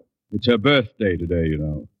mother. It's her birthday today, you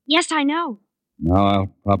know. Yes, I know. Now I'll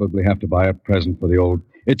probably have to buy a present for the old...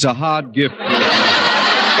 It's a hard gift.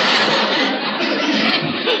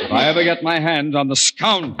 If I ever get my hands on the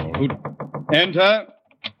scoundrel who'd... Enter.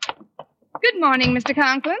 Good morning, Mr.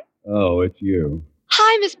 Conklin. Oh, it's you.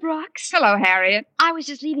 Hi, Miss Brooks. Hello, Harriet. I was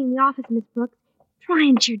just leaving the office, Miss Brooks. Try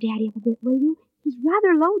and cheer Daddy up a bit, will you? He's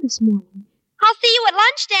rather low this morning. I'll see you at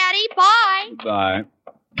lunch, Daddy. Bye. Bye.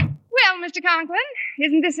 Well, Mr. Conklin,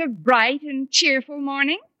 isn't this a bright and cheerful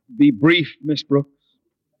morning? Be brief, Miss Brooks.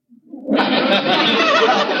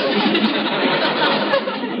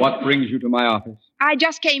 What brings you to my office? I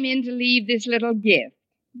just came in to leave this little gift.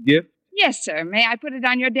 Gift? Yes, sir. May I put it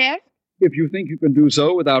on your desk? If you think you can do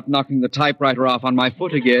so without knocking the typewriter off on my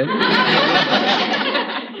foot again.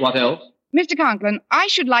 What else? Mr. Conklin, I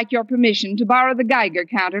should like your permission to borrow the Geiger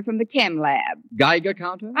counter from the chem lab. Geiger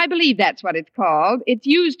counter? I believe that's what it's called. It's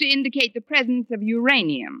used to indicate the presence of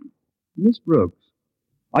uranium. Miss Brooks,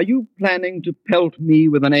 are you planning to pelt me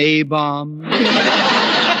with an A-bomb?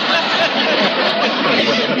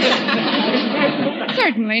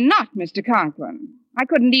 Certainly not, Mr. Conklin. I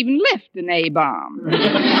couldn't even lift an A-bomb.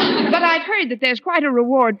 But I've heard that there's quite a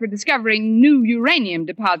reward for discovering new uranium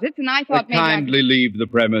deposits, and I thought maybe Kindly leave the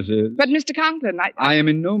premises. But, Mr. Conklin, I am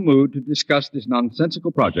in no mood to discuss this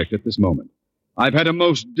nonsensical project at this moment. I've had a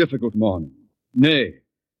most difficult morning. Nay,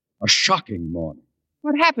 a shocking morning.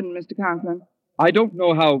 What happened, Mr. Conklin? I don't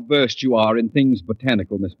know how versed you are in things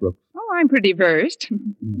botanical, Miss Brooks. Oh, I'm pretty versed.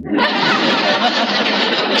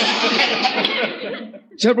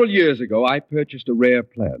 Several years ago, I purchased a rare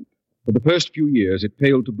plant. For the first few years, it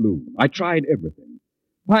failed to bloom. I tried everything.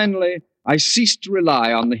 Finally, I ceased to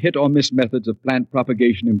rely on the hit-or-miss methods of plant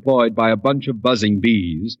propagation employed by a bunch of buzzing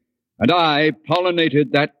bees, and I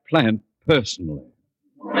pollinated that plant personally.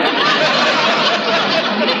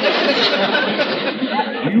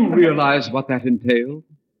 Do you realize what that entailed?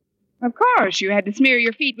 Of course, you had to smear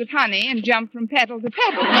your feet with honey and jump from petal to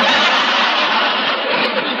petal.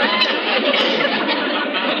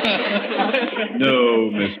 No,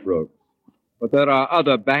 Miss Brooks. But there are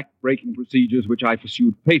other back-breaking procedures which I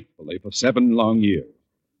pursued faithfully for 7 long years,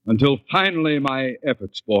 until finally my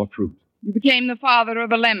efforts bore fruit. You became the father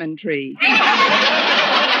of a lemon tree.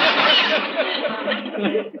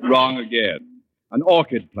 Wrong again. An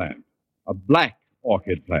orchid plant. A black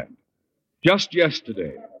orchid plant. Just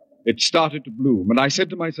yesterday, it started to bloom, and I said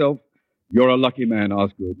to myself, "You're a lucky man,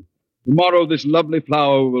 Osgood. Tomorrow this lovely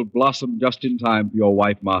flower will blossom just in time for your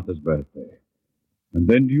wife Martha's birthday." And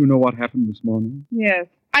then do you know what happened this morning? Yes.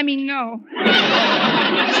 I mean, no.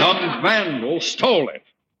 Some vandal stole it.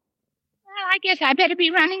 Well, I guess I better be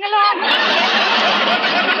running along.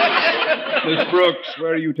 Miss Brooks,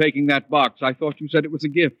 where are you taking that box? I thought you said it was a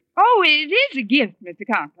gift. Oh, it is a gift, Mr.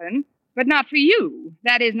 Conklin. But not for you.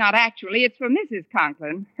 That is, not actually. It's for Mrs.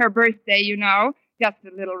 Conklin. Her birthday, you know. Just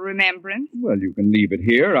a little remembrance. Well, you can leave it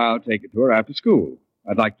here. I'll take it to her after school.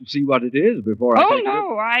 I'd like to see what it is before I take it.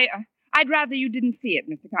 Oh, no. I'd rather you didn't see it,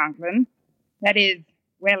 Mr. Conklin. That is,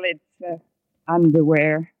 well, it's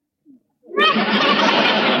underwear.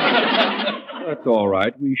 That's all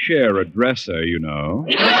right. We share a dresser, you know.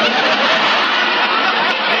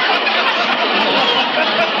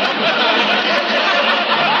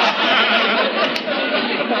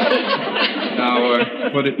 Now,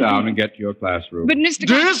 put it down and get to your classroom. But, Mr.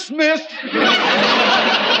 Dismissed!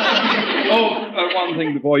 One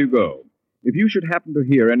thing before you go. If you should happen to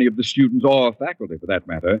hear any of the students, or faculty for that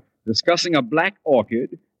matter, discussing a black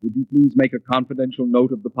orchid, would you please make a confidential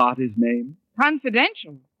note of the party's name?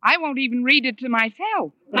 Confidential? I won't even read it to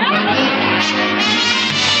myself.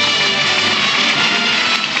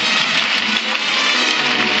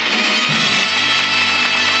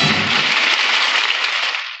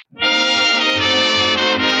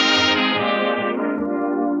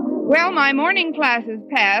 Well, my morning classes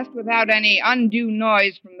passed without any undue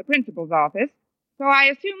noise from the principal's office, so I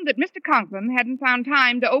assumed that Mr. Conklin hadn't found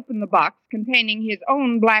time to open the box containing his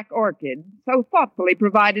own black orchid, so thoughtfully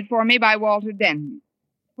provided for me by Walter Denton.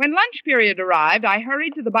 When lunch period arrived, I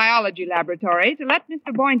hurried to the biology laboratory to let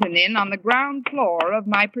Mr. Boynton in on the ground floor of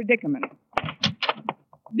my predicament.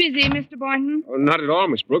 Busy, Mr. Boynton? Oh, not at all,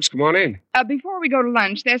 Miss Brooks. Come on in. Before we go to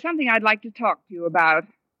lunch, there's something I'd like to talk to you about.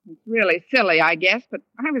 It's really silly, I guess, but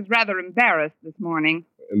I was rather embarrassed this morning.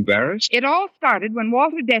 Embarrassed? It all started when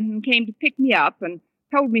Walter Denton came to pick me up and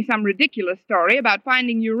told me some ridiculous story about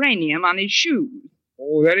finding uranium on his shoes.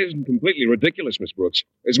 Oh, that isn't completely ridiculous, Miss Brooks.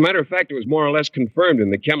 As a matter of fact, it was more or less confirmed in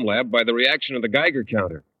the chem lab by the reaction of the Geiger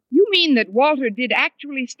counter. You mean that Walter did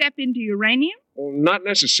actually step into uranium? Well, not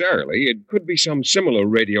necessarily. It could be some similar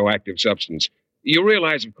radioactive substance. You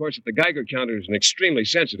realize, of course, that the Geiger counter is an extremely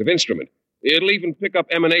sensitive instrument. It'll even pick up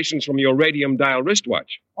emanations from your radium dial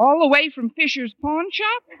wristwatch. All the way from Fisher's pawn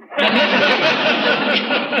shop?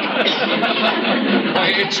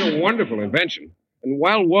 Why, it's a wonderful invention. And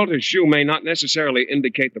while Walter's shoe may not necessarily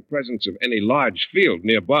indicate the presence of any large field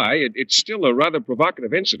nearby, it's still a rather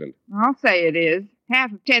provocative incident. I'll say it is.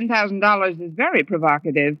 Half of $10,000 is very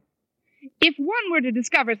provocative. If one were to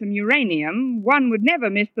discover some uranium, one would never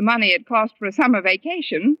miss the money it cost for a summer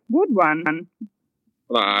vacation, would one?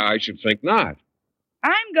 Well, I should think not.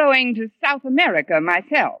 I'm going to South America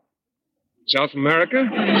myself. South America?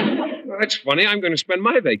 Well, that's funny. I'm going to spend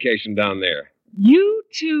my vacation down there. You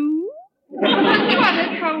too? What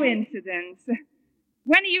a coincidence.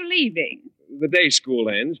 When are you leaving? The day school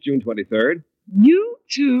ends, June 23rd. You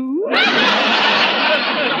too?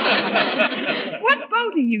 What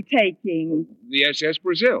boat are you taking? The SS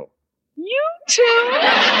Brazil. You too?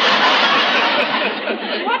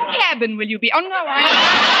 What cabin will you be? Oh, no,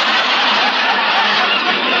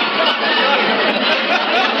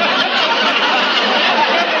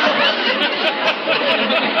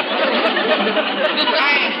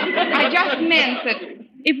 I just meant that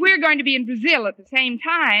if we're going to be in Brazil at the same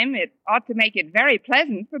time, it ought to make it very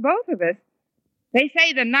pleasant for both of us. They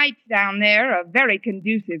say the nights down there are very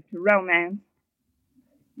conducive to romance.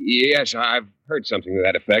 Yes, I've heard something to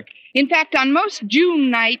that effect. In fact, on most June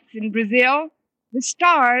nights in Brazil, the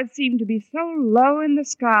stars seem to be so low in the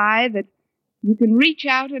sky that you can reach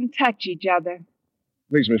out and touch each other.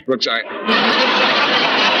 Please, Miss Brooks, I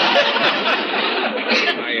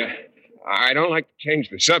don't like to change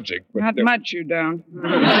the subject, but... Not much you don't.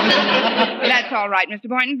 That's all right, Mr.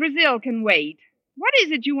 Boynton. Brazil can wait. What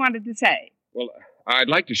is it you wanted to say? Well, I'd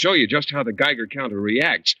like to show you just how the Geiger counter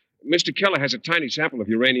reacts. Mr. Keller has a tiny sample of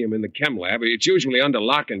uranium in the chem lab. It's usually under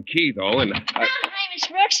lock and key, though, and... Hi, Miss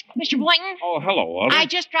Brooks. Mr. Boynton. Oh, hello, Walter. I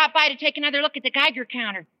just dropped by to take another look at the Geiger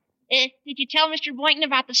counter. Did you tell Mr. Boynton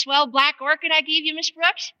about the swell black orchid I gave you, Miss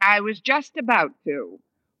Brooks? I was just about to.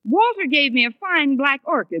 Walter gave me a fine black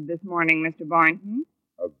orchid this morning, Mr. Boynton.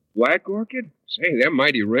 A black orchid? Say, they're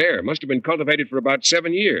mighty rare. Must have been cultivated for about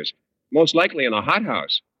 7 years. Most likely in a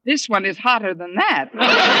hothouse. This one is hotter than that.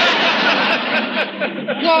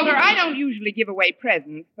 Walter, I don't usually give away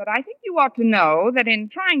presents, but I think you ought to know that in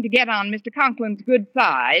trying to get on Mr. Conklin's good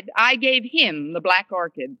side, I gave him the black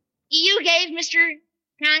orchid. You gave Mr.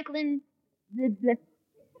 Conklin the...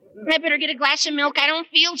 I better get a glass of milk. I don't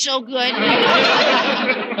feel so good.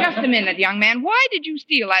 Just a minute, young man. Why did you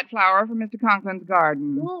steal that flower from Mr. Conklin's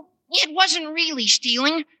garden? Well, it wasn't really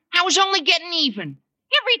stealing. I was only getting even.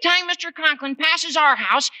 Every time Mr. Conklin passes our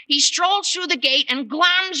house, he strolls through the gate and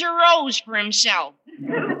gloms a rose for himself.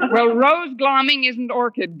 Well, rose glomming isn't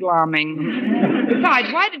orchid glomming.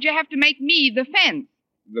 Besides, why did you have to make me the fence?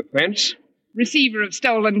 The fence? Receiver of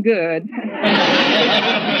stolen goods.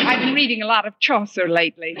 I've been reading a lot of Chaucer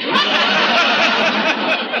lately.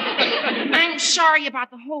 I'm sorry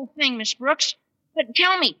about the whole thing, Miss Brooks. But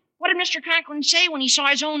tell me, what did Mr. Conklin say when he saw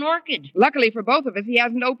his own orchid? Luckily for both of us, he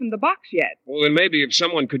hasn't opened the box yet. Well, then maybe if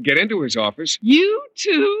someone could get into his office... You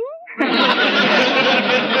too? That's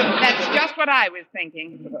just what I was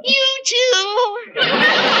thinking. You too?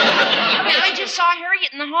 I just saw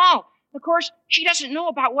Harriet in the hall. Of course, she doesn't know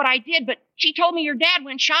about what I did, but she told me your dad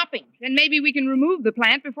went shopping. Then maybe we can remove the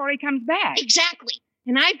plant before he comes back. Exactly.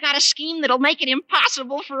 And I've got a scheme that'll make it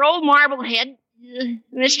impossible for old Marblehead,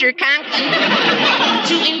 Mr. Conklin,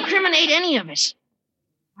 to incriminate any of us.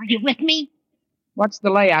 Are you with me? What's the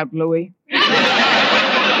layout, Louis?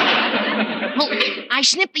 Oh, I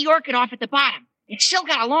snipped the orchid off at the bottom. It's still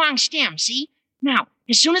got a long stem, see? Now,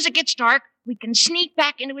 as soon as it gets dark, we can sneak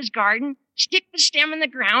back into his garden, stick the stem in the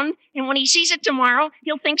ground, and when he sees it tomorrow,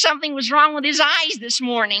 he'll think something was wrong with his eyes this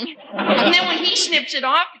morning. And then when he snips it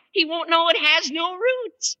off, he won't know it has no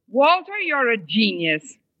roots. Walter, you're a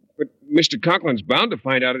genius. But Mr. Conklin's bound to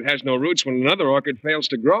find out it has no roots when another orchid fails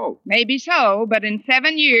to grow. Maybe so, but in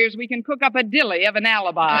 7 years, we can cook up a dilly of an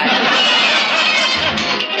alibi.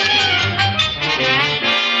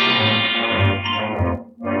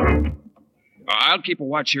 I'll keep a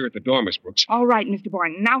watch here at the door, Miss Brooks. All right, Mr.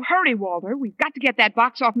 Boynton. Now hurry, Walter. We've got to get that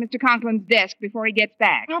box off Mr. Conklin's desk before he gets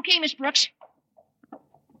back. Okay, Miss Brooks.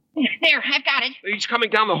 There, I've got it. He's coming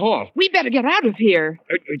down the hall. We better get out of here.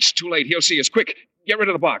 It's too late. He'll see us. Quick, get rid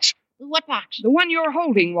of the box. What box? The one you're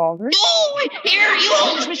holding, Walter. Oh, here, you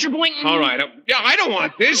hold this, Mr. Boynton. All right. I don't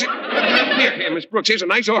want this. Here, Miss Brooks, here's a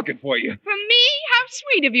nice orchid for you. For me? How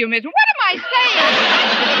sweet of you, Miss. What am I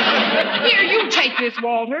saying? Here, you take this,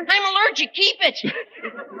 Walter. I'm allergic. Keep it.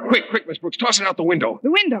 Quick, Miss Brooks. Toss it out the window. The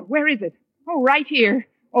window? Where is it? Oh, right here.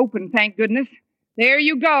 Open, thank goodness. There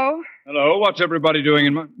you go. Hello, what's everybody doing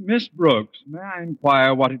in my... Miss Brooks, may I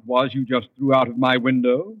inquire what it was you just threw out of my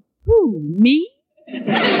window? Who, me?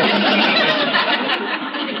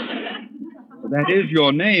 That is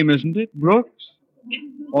your name, isn't it, Brooks?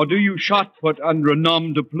 Or do you shot put under a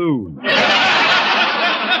nom de plume? Well,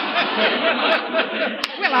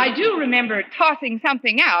 I do remember tossing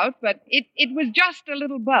something out, but it was just a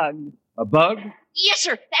little bug. A bug? Yes,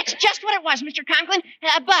 sir. That's just what it was, Mr. Conklin.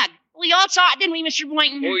 A bug. We all saw it, didn't we, Mr.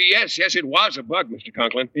 Boynton? Oh, yes, it was a bug, Mr.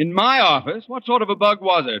 Conklin. In my office? What sort of a bug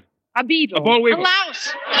was it? A beetle. A boll weevil. A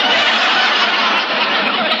louse.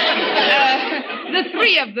 The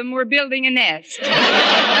three of them were building a nest.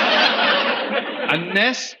 A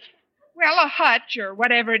nest? Well, a hutch or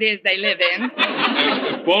whatever it is they live in.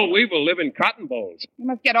 Boll Weevil live in cotton balls. You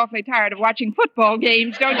must get awfully tired of watching football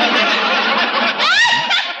games, don't you? Tired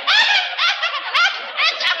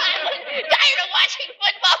of watching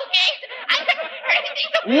football games. I never heard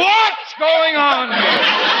anything. What's going on here?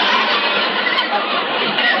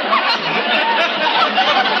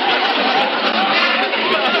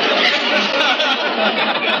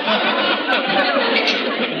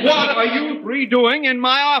 What are you three doing in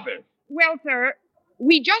my office? Well, sir,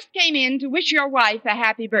 we just came in to wish your wife a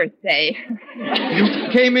happy birthday. You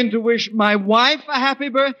came in to wish my wife a happy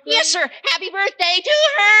birthday? Yes, sir. Happy birthday to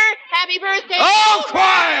her. Happy birthday. Oh,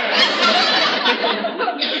 quiet!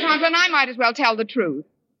 Mr. Conklin, I might as well tell the truth.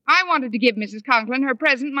 I wanted to give Mrs. Conklin her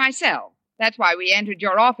present myself. That's why we entered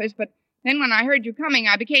your office, but then when I heard you coming,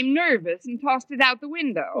 I became nervous and tossed it out the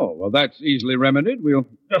window. Oh, well, that's easily remedied. We'll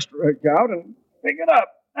just reach out and pick it up.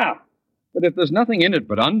 Now, but if there's nothing in it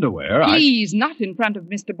but underwear, Please, not in front of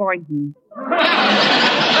Mr. Boynton.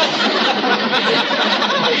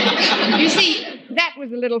 You see, that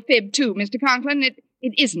was a little fib, too, Mr. Conklin. It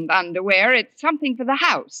isn't underwear. It's something for the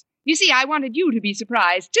house. You see, I wanted you to be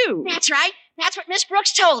surprised, too. That's right. That's what Miss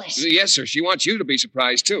Brooks told us. Yes, sir. She wants you to be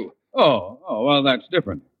surprised, too. Oh, well, that's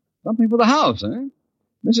different. Something for the house, eh?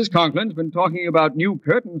 Mrs. Conklin's been talking about new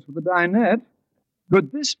curtains for the dinette.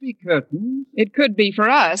 Could this be curtains? It could be for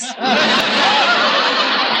us.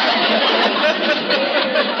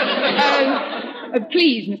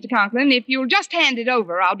 Please, Mr. Conklin, if you'll just hand it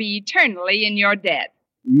over, I'll be eternally in your debt.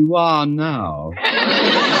 You are now.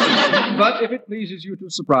 But if it pleases you to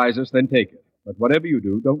surprise us, then take it. But whatever you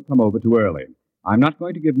do, don't come over too early. I'm not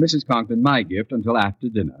going to give Mrs. Conklin my gift until after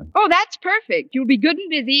dinner. Oh, that's perfect. You'll be good and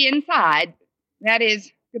busy inside. That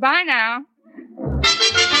is, goodbye now.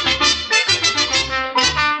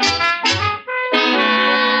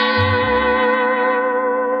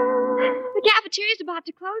 The cafeteria's about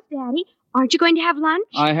to close, Daddy. Aren't you going to have lunch?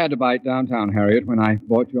 I had to bite downtown, Harriet, when I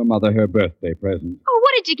bought your mother her birthday present. Oh,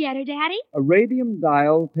 what did you get her, Daddy? A radium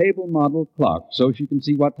dial table model clock so she can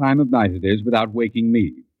see what time of night it is without waking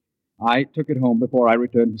me. I took it home before I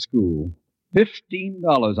returned to school.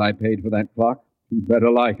 $15 I paid for that clock. You'd better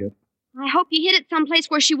like it. I hope you hid it someplace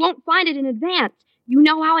where she won't find it in advance. You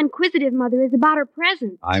know how inquisitive Mother is about her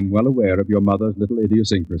presents. I'm well aware of your mother's little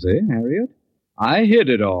idiosyncrasy, Harriet. I hid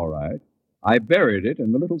it all right. I buried it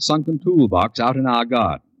in the little sunken toolbox out in our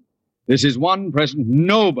garden. This is one present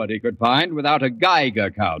nobody could find without a Geiger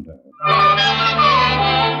counter.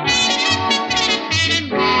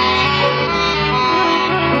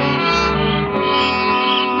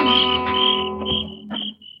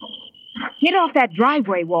 Get off that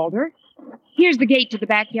driveway, Walter. Here's the gate to the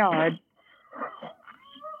backyard.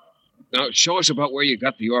 Now, show us about where you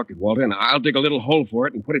got the orchid, Walter, and I'll dig a little hole for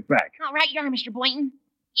it and put it back. All right, you are, Mr. Boynton.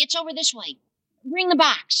 It's over this way. Bring the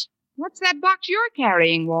box. What's that box you're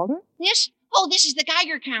carrying, Walter? This? Oh, this is the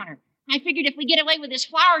Geiger counter. I figured if we get away with this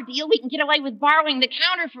flower deal, we can get away with borrowing the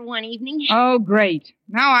counter for one evening. Oh, great.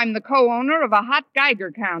 Now I'm the co-owner of a hot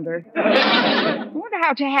Geiger counter. I wonder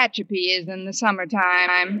how Tehachapi is in the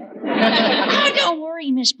summertime. Oh, don't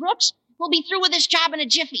worry, Miss Brooks. We'll be through with this job in a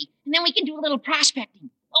jiffy, and then we can do a little prospecting.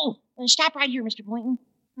 Oh, stop right here, Mr. Boynton.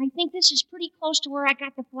 I think this is pretty close to where I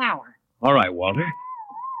got the flower. All right, Walter.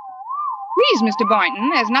 Please, Mr. Boynton,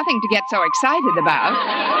 there's nothing to get so excited about.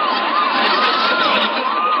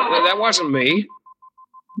 That wasn't me.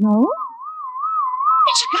 No?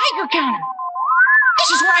 It's a Geiger counter. This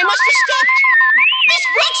is where I must have stepped. Miss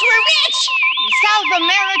Brooks, we're rich. South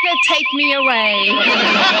America, take me away.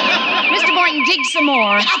 Mr. Boynton, dig some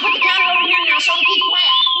more. I'll put the counter over here now, so we keep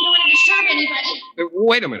quiet. We don't want to disturb anybody.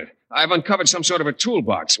 Wait a minute. I've uncovered some sort of a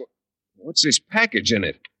toolbox. What's this package in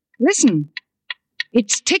it? Listen.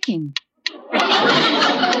 It's ticking.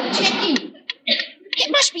 Ticking.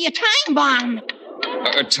 It must be a time bomb.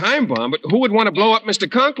 A time bomb? But who would want to blow up Mr.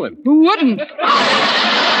 Conklin? Who wouldn't?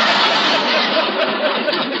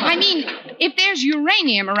 I mean, if there's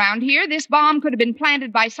uranium around here, this bomb could have been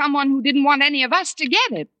planted by someone who didn't want any of us to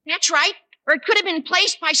get it. That's right. Or it could have been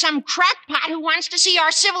placed by some crackpot who wants to see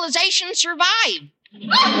our civilization survive.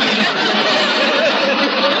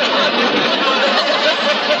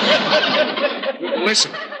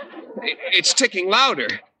 Listen. It's ticking louder.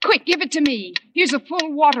 Quick, give it to me. Here's a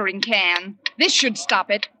full watering can. This should stop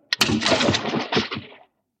it.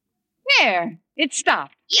 There. It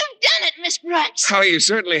stopped. You've done it, Miss Brooks. Oh, you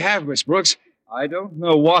certainly have, Miss Brooks. I don't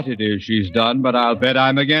know what it is she's done, but I'll bet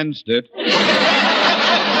I'm against it.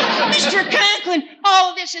 Mr. Conklin,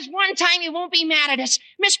 oh, this is one time you won't be mad at us.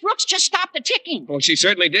 Miss Brooks just stopped the ticking. Well, she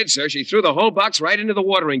certainly did, sir. She threw the whole box right into the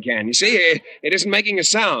watering can. You see, it isn't making a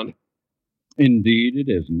sound. Indeed, it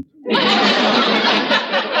isn't.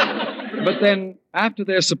 But then, after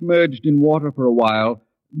they're submerged in water for a while,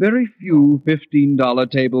 very few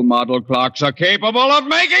 $15 table model clocks are capable of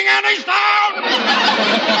making any sound!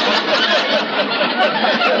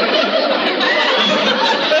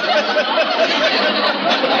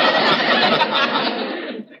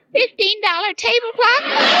 $15 table clock?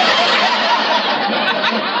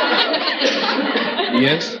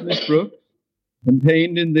 Yes, Miss Brooks.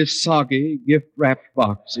 Contained in this soggy, gift-wrapped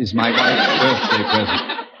box is my wife's birthday present.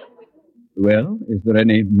 Well, is there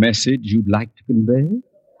any message you'd like to convey?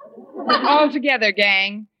 All together,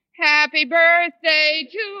 gang. Happy birthday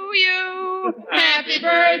to you. Happy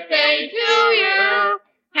birthday to you.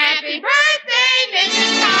 Happy birthday,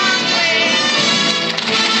 Mrs. Conklin.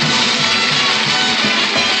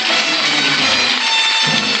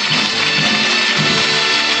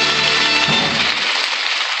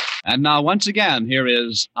 And now, once again, here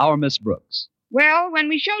is our Miss Brooks. Well, when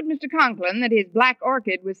we showed Mr. Conklin that his black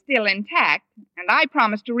orchid was still intact, and I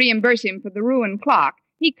promised to reimburse him for the ruined clock,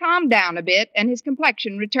 he calmed down a bit and his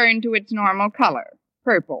complexion returned to its normal color,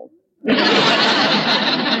 purple.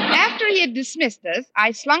 After he had dismissed us,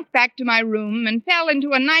 I slunk back to my room and fell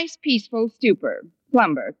into a nice, peaceful stupor,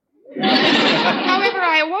 slumber. However,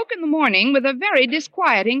 I awoke in the morning with a very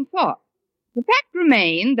disquieting thought. The fact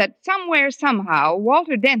remained that somewhere, somehow,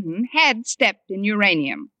 Walter Denton had stepped in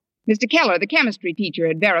uranium. Mr. Keller, the chemistry teacher,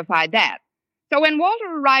 had verified that. So when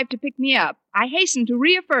Walter arrived to pick me up, I hastened to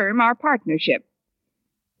reaffirm our partnership.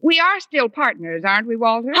 We are still partners, aren't we,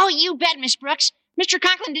 Walter? Oh, you bet, Miss Brooks. Mr.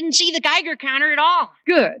 Conklin didn't see the Geiger counter at all.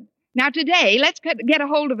 Good. Now, today, let's get a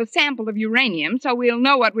hold of a sample of uranium so we'll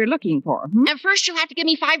know what we're looking for. First, you'll have to give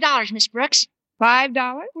me $5, Miss Brooks.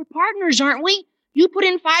 $5? We're partners, aren't we? You put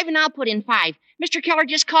in 5 and I'll put in 5. Mr. Keller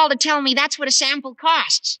just called to tell me that's what a sample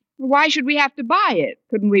costs. Why should we have to buy it?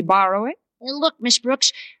 Couldn't we borrow it? Look, Miss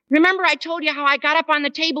Brooks, remember I told you how I got up on the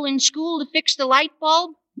table in school to fix the light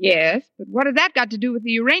bulb? Yes, but what has that got to do with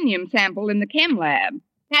the uranium sample in the chem lab?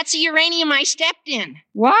 That's the uranium I stepped in.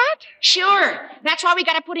 What? Sure. That's why we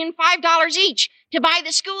got to put in $5 each to buy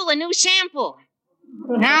the school a new sample.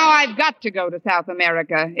 Now I've got to go to South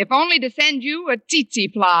America, if only to send you a tsetse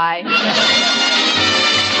fly.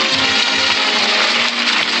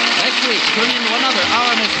 Next week, tune in to another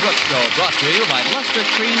Our Miss Brooks show brought to you by Luster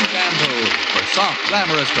Cream Shampoo for soft,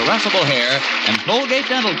 glamorous, caressable hair and Colgate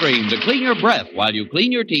Dental Cream to clean your breath while you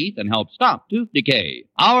clean your teeth and help stop tooth decay.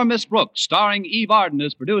 Our Miss Brooks, starring Eve Arden,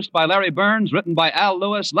 is produced by Larry Burns, written by Al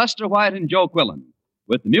Lewis, Lester White, and Joe Quillen,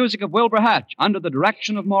 with the music of Wilbur Hatch under the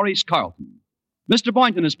direction of Maurice Carlton. Mr.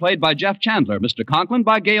 Boynton is played by Jeff Chandler, Mr. Conklin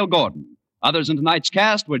by Gail Gordon. Others in tonight's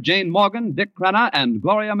cast were Jane Morgan, Dick Crenna, and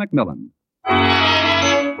Gloria McMillan.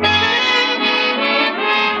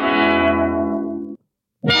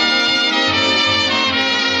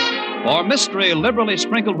 For mystery liberally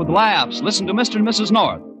sprinkled with laughs, listen to Mr. and Mrs.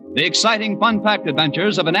 North, the exciting, fun-packed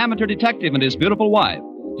adventures of an amateur detective and his beautiful wife.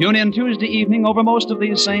 Tune in Tuesday evening over most of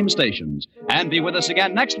these same stations. And be with us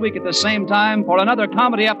again next week at the same time for another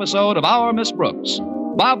comedy episode of Our Miss Brooks.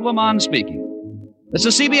 Bob Lamont speaking. This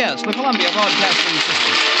is CBS, the Columbia Broadcasting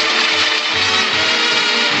System.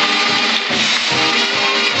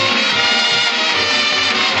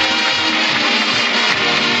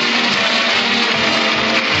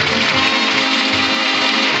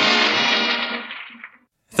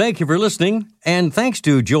 Thank you for listening, and thanks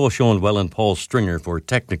to Joel Schoenwell and Paul Stringer for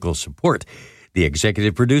technical support. The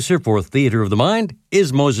executive producer for Theater of the Mind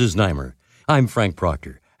is Moses Neimer. I'm Frank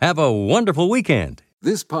Proctor. Have a wonderful weekend.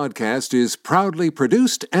 This podcast is proudly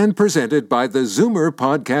produced and presented by the Zoomer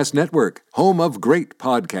Podcast Network, home of great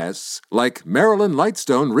podcasts like Marilyn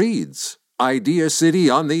Lightstone Reads, Idea City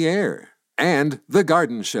on the Air, and The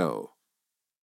Garden Show.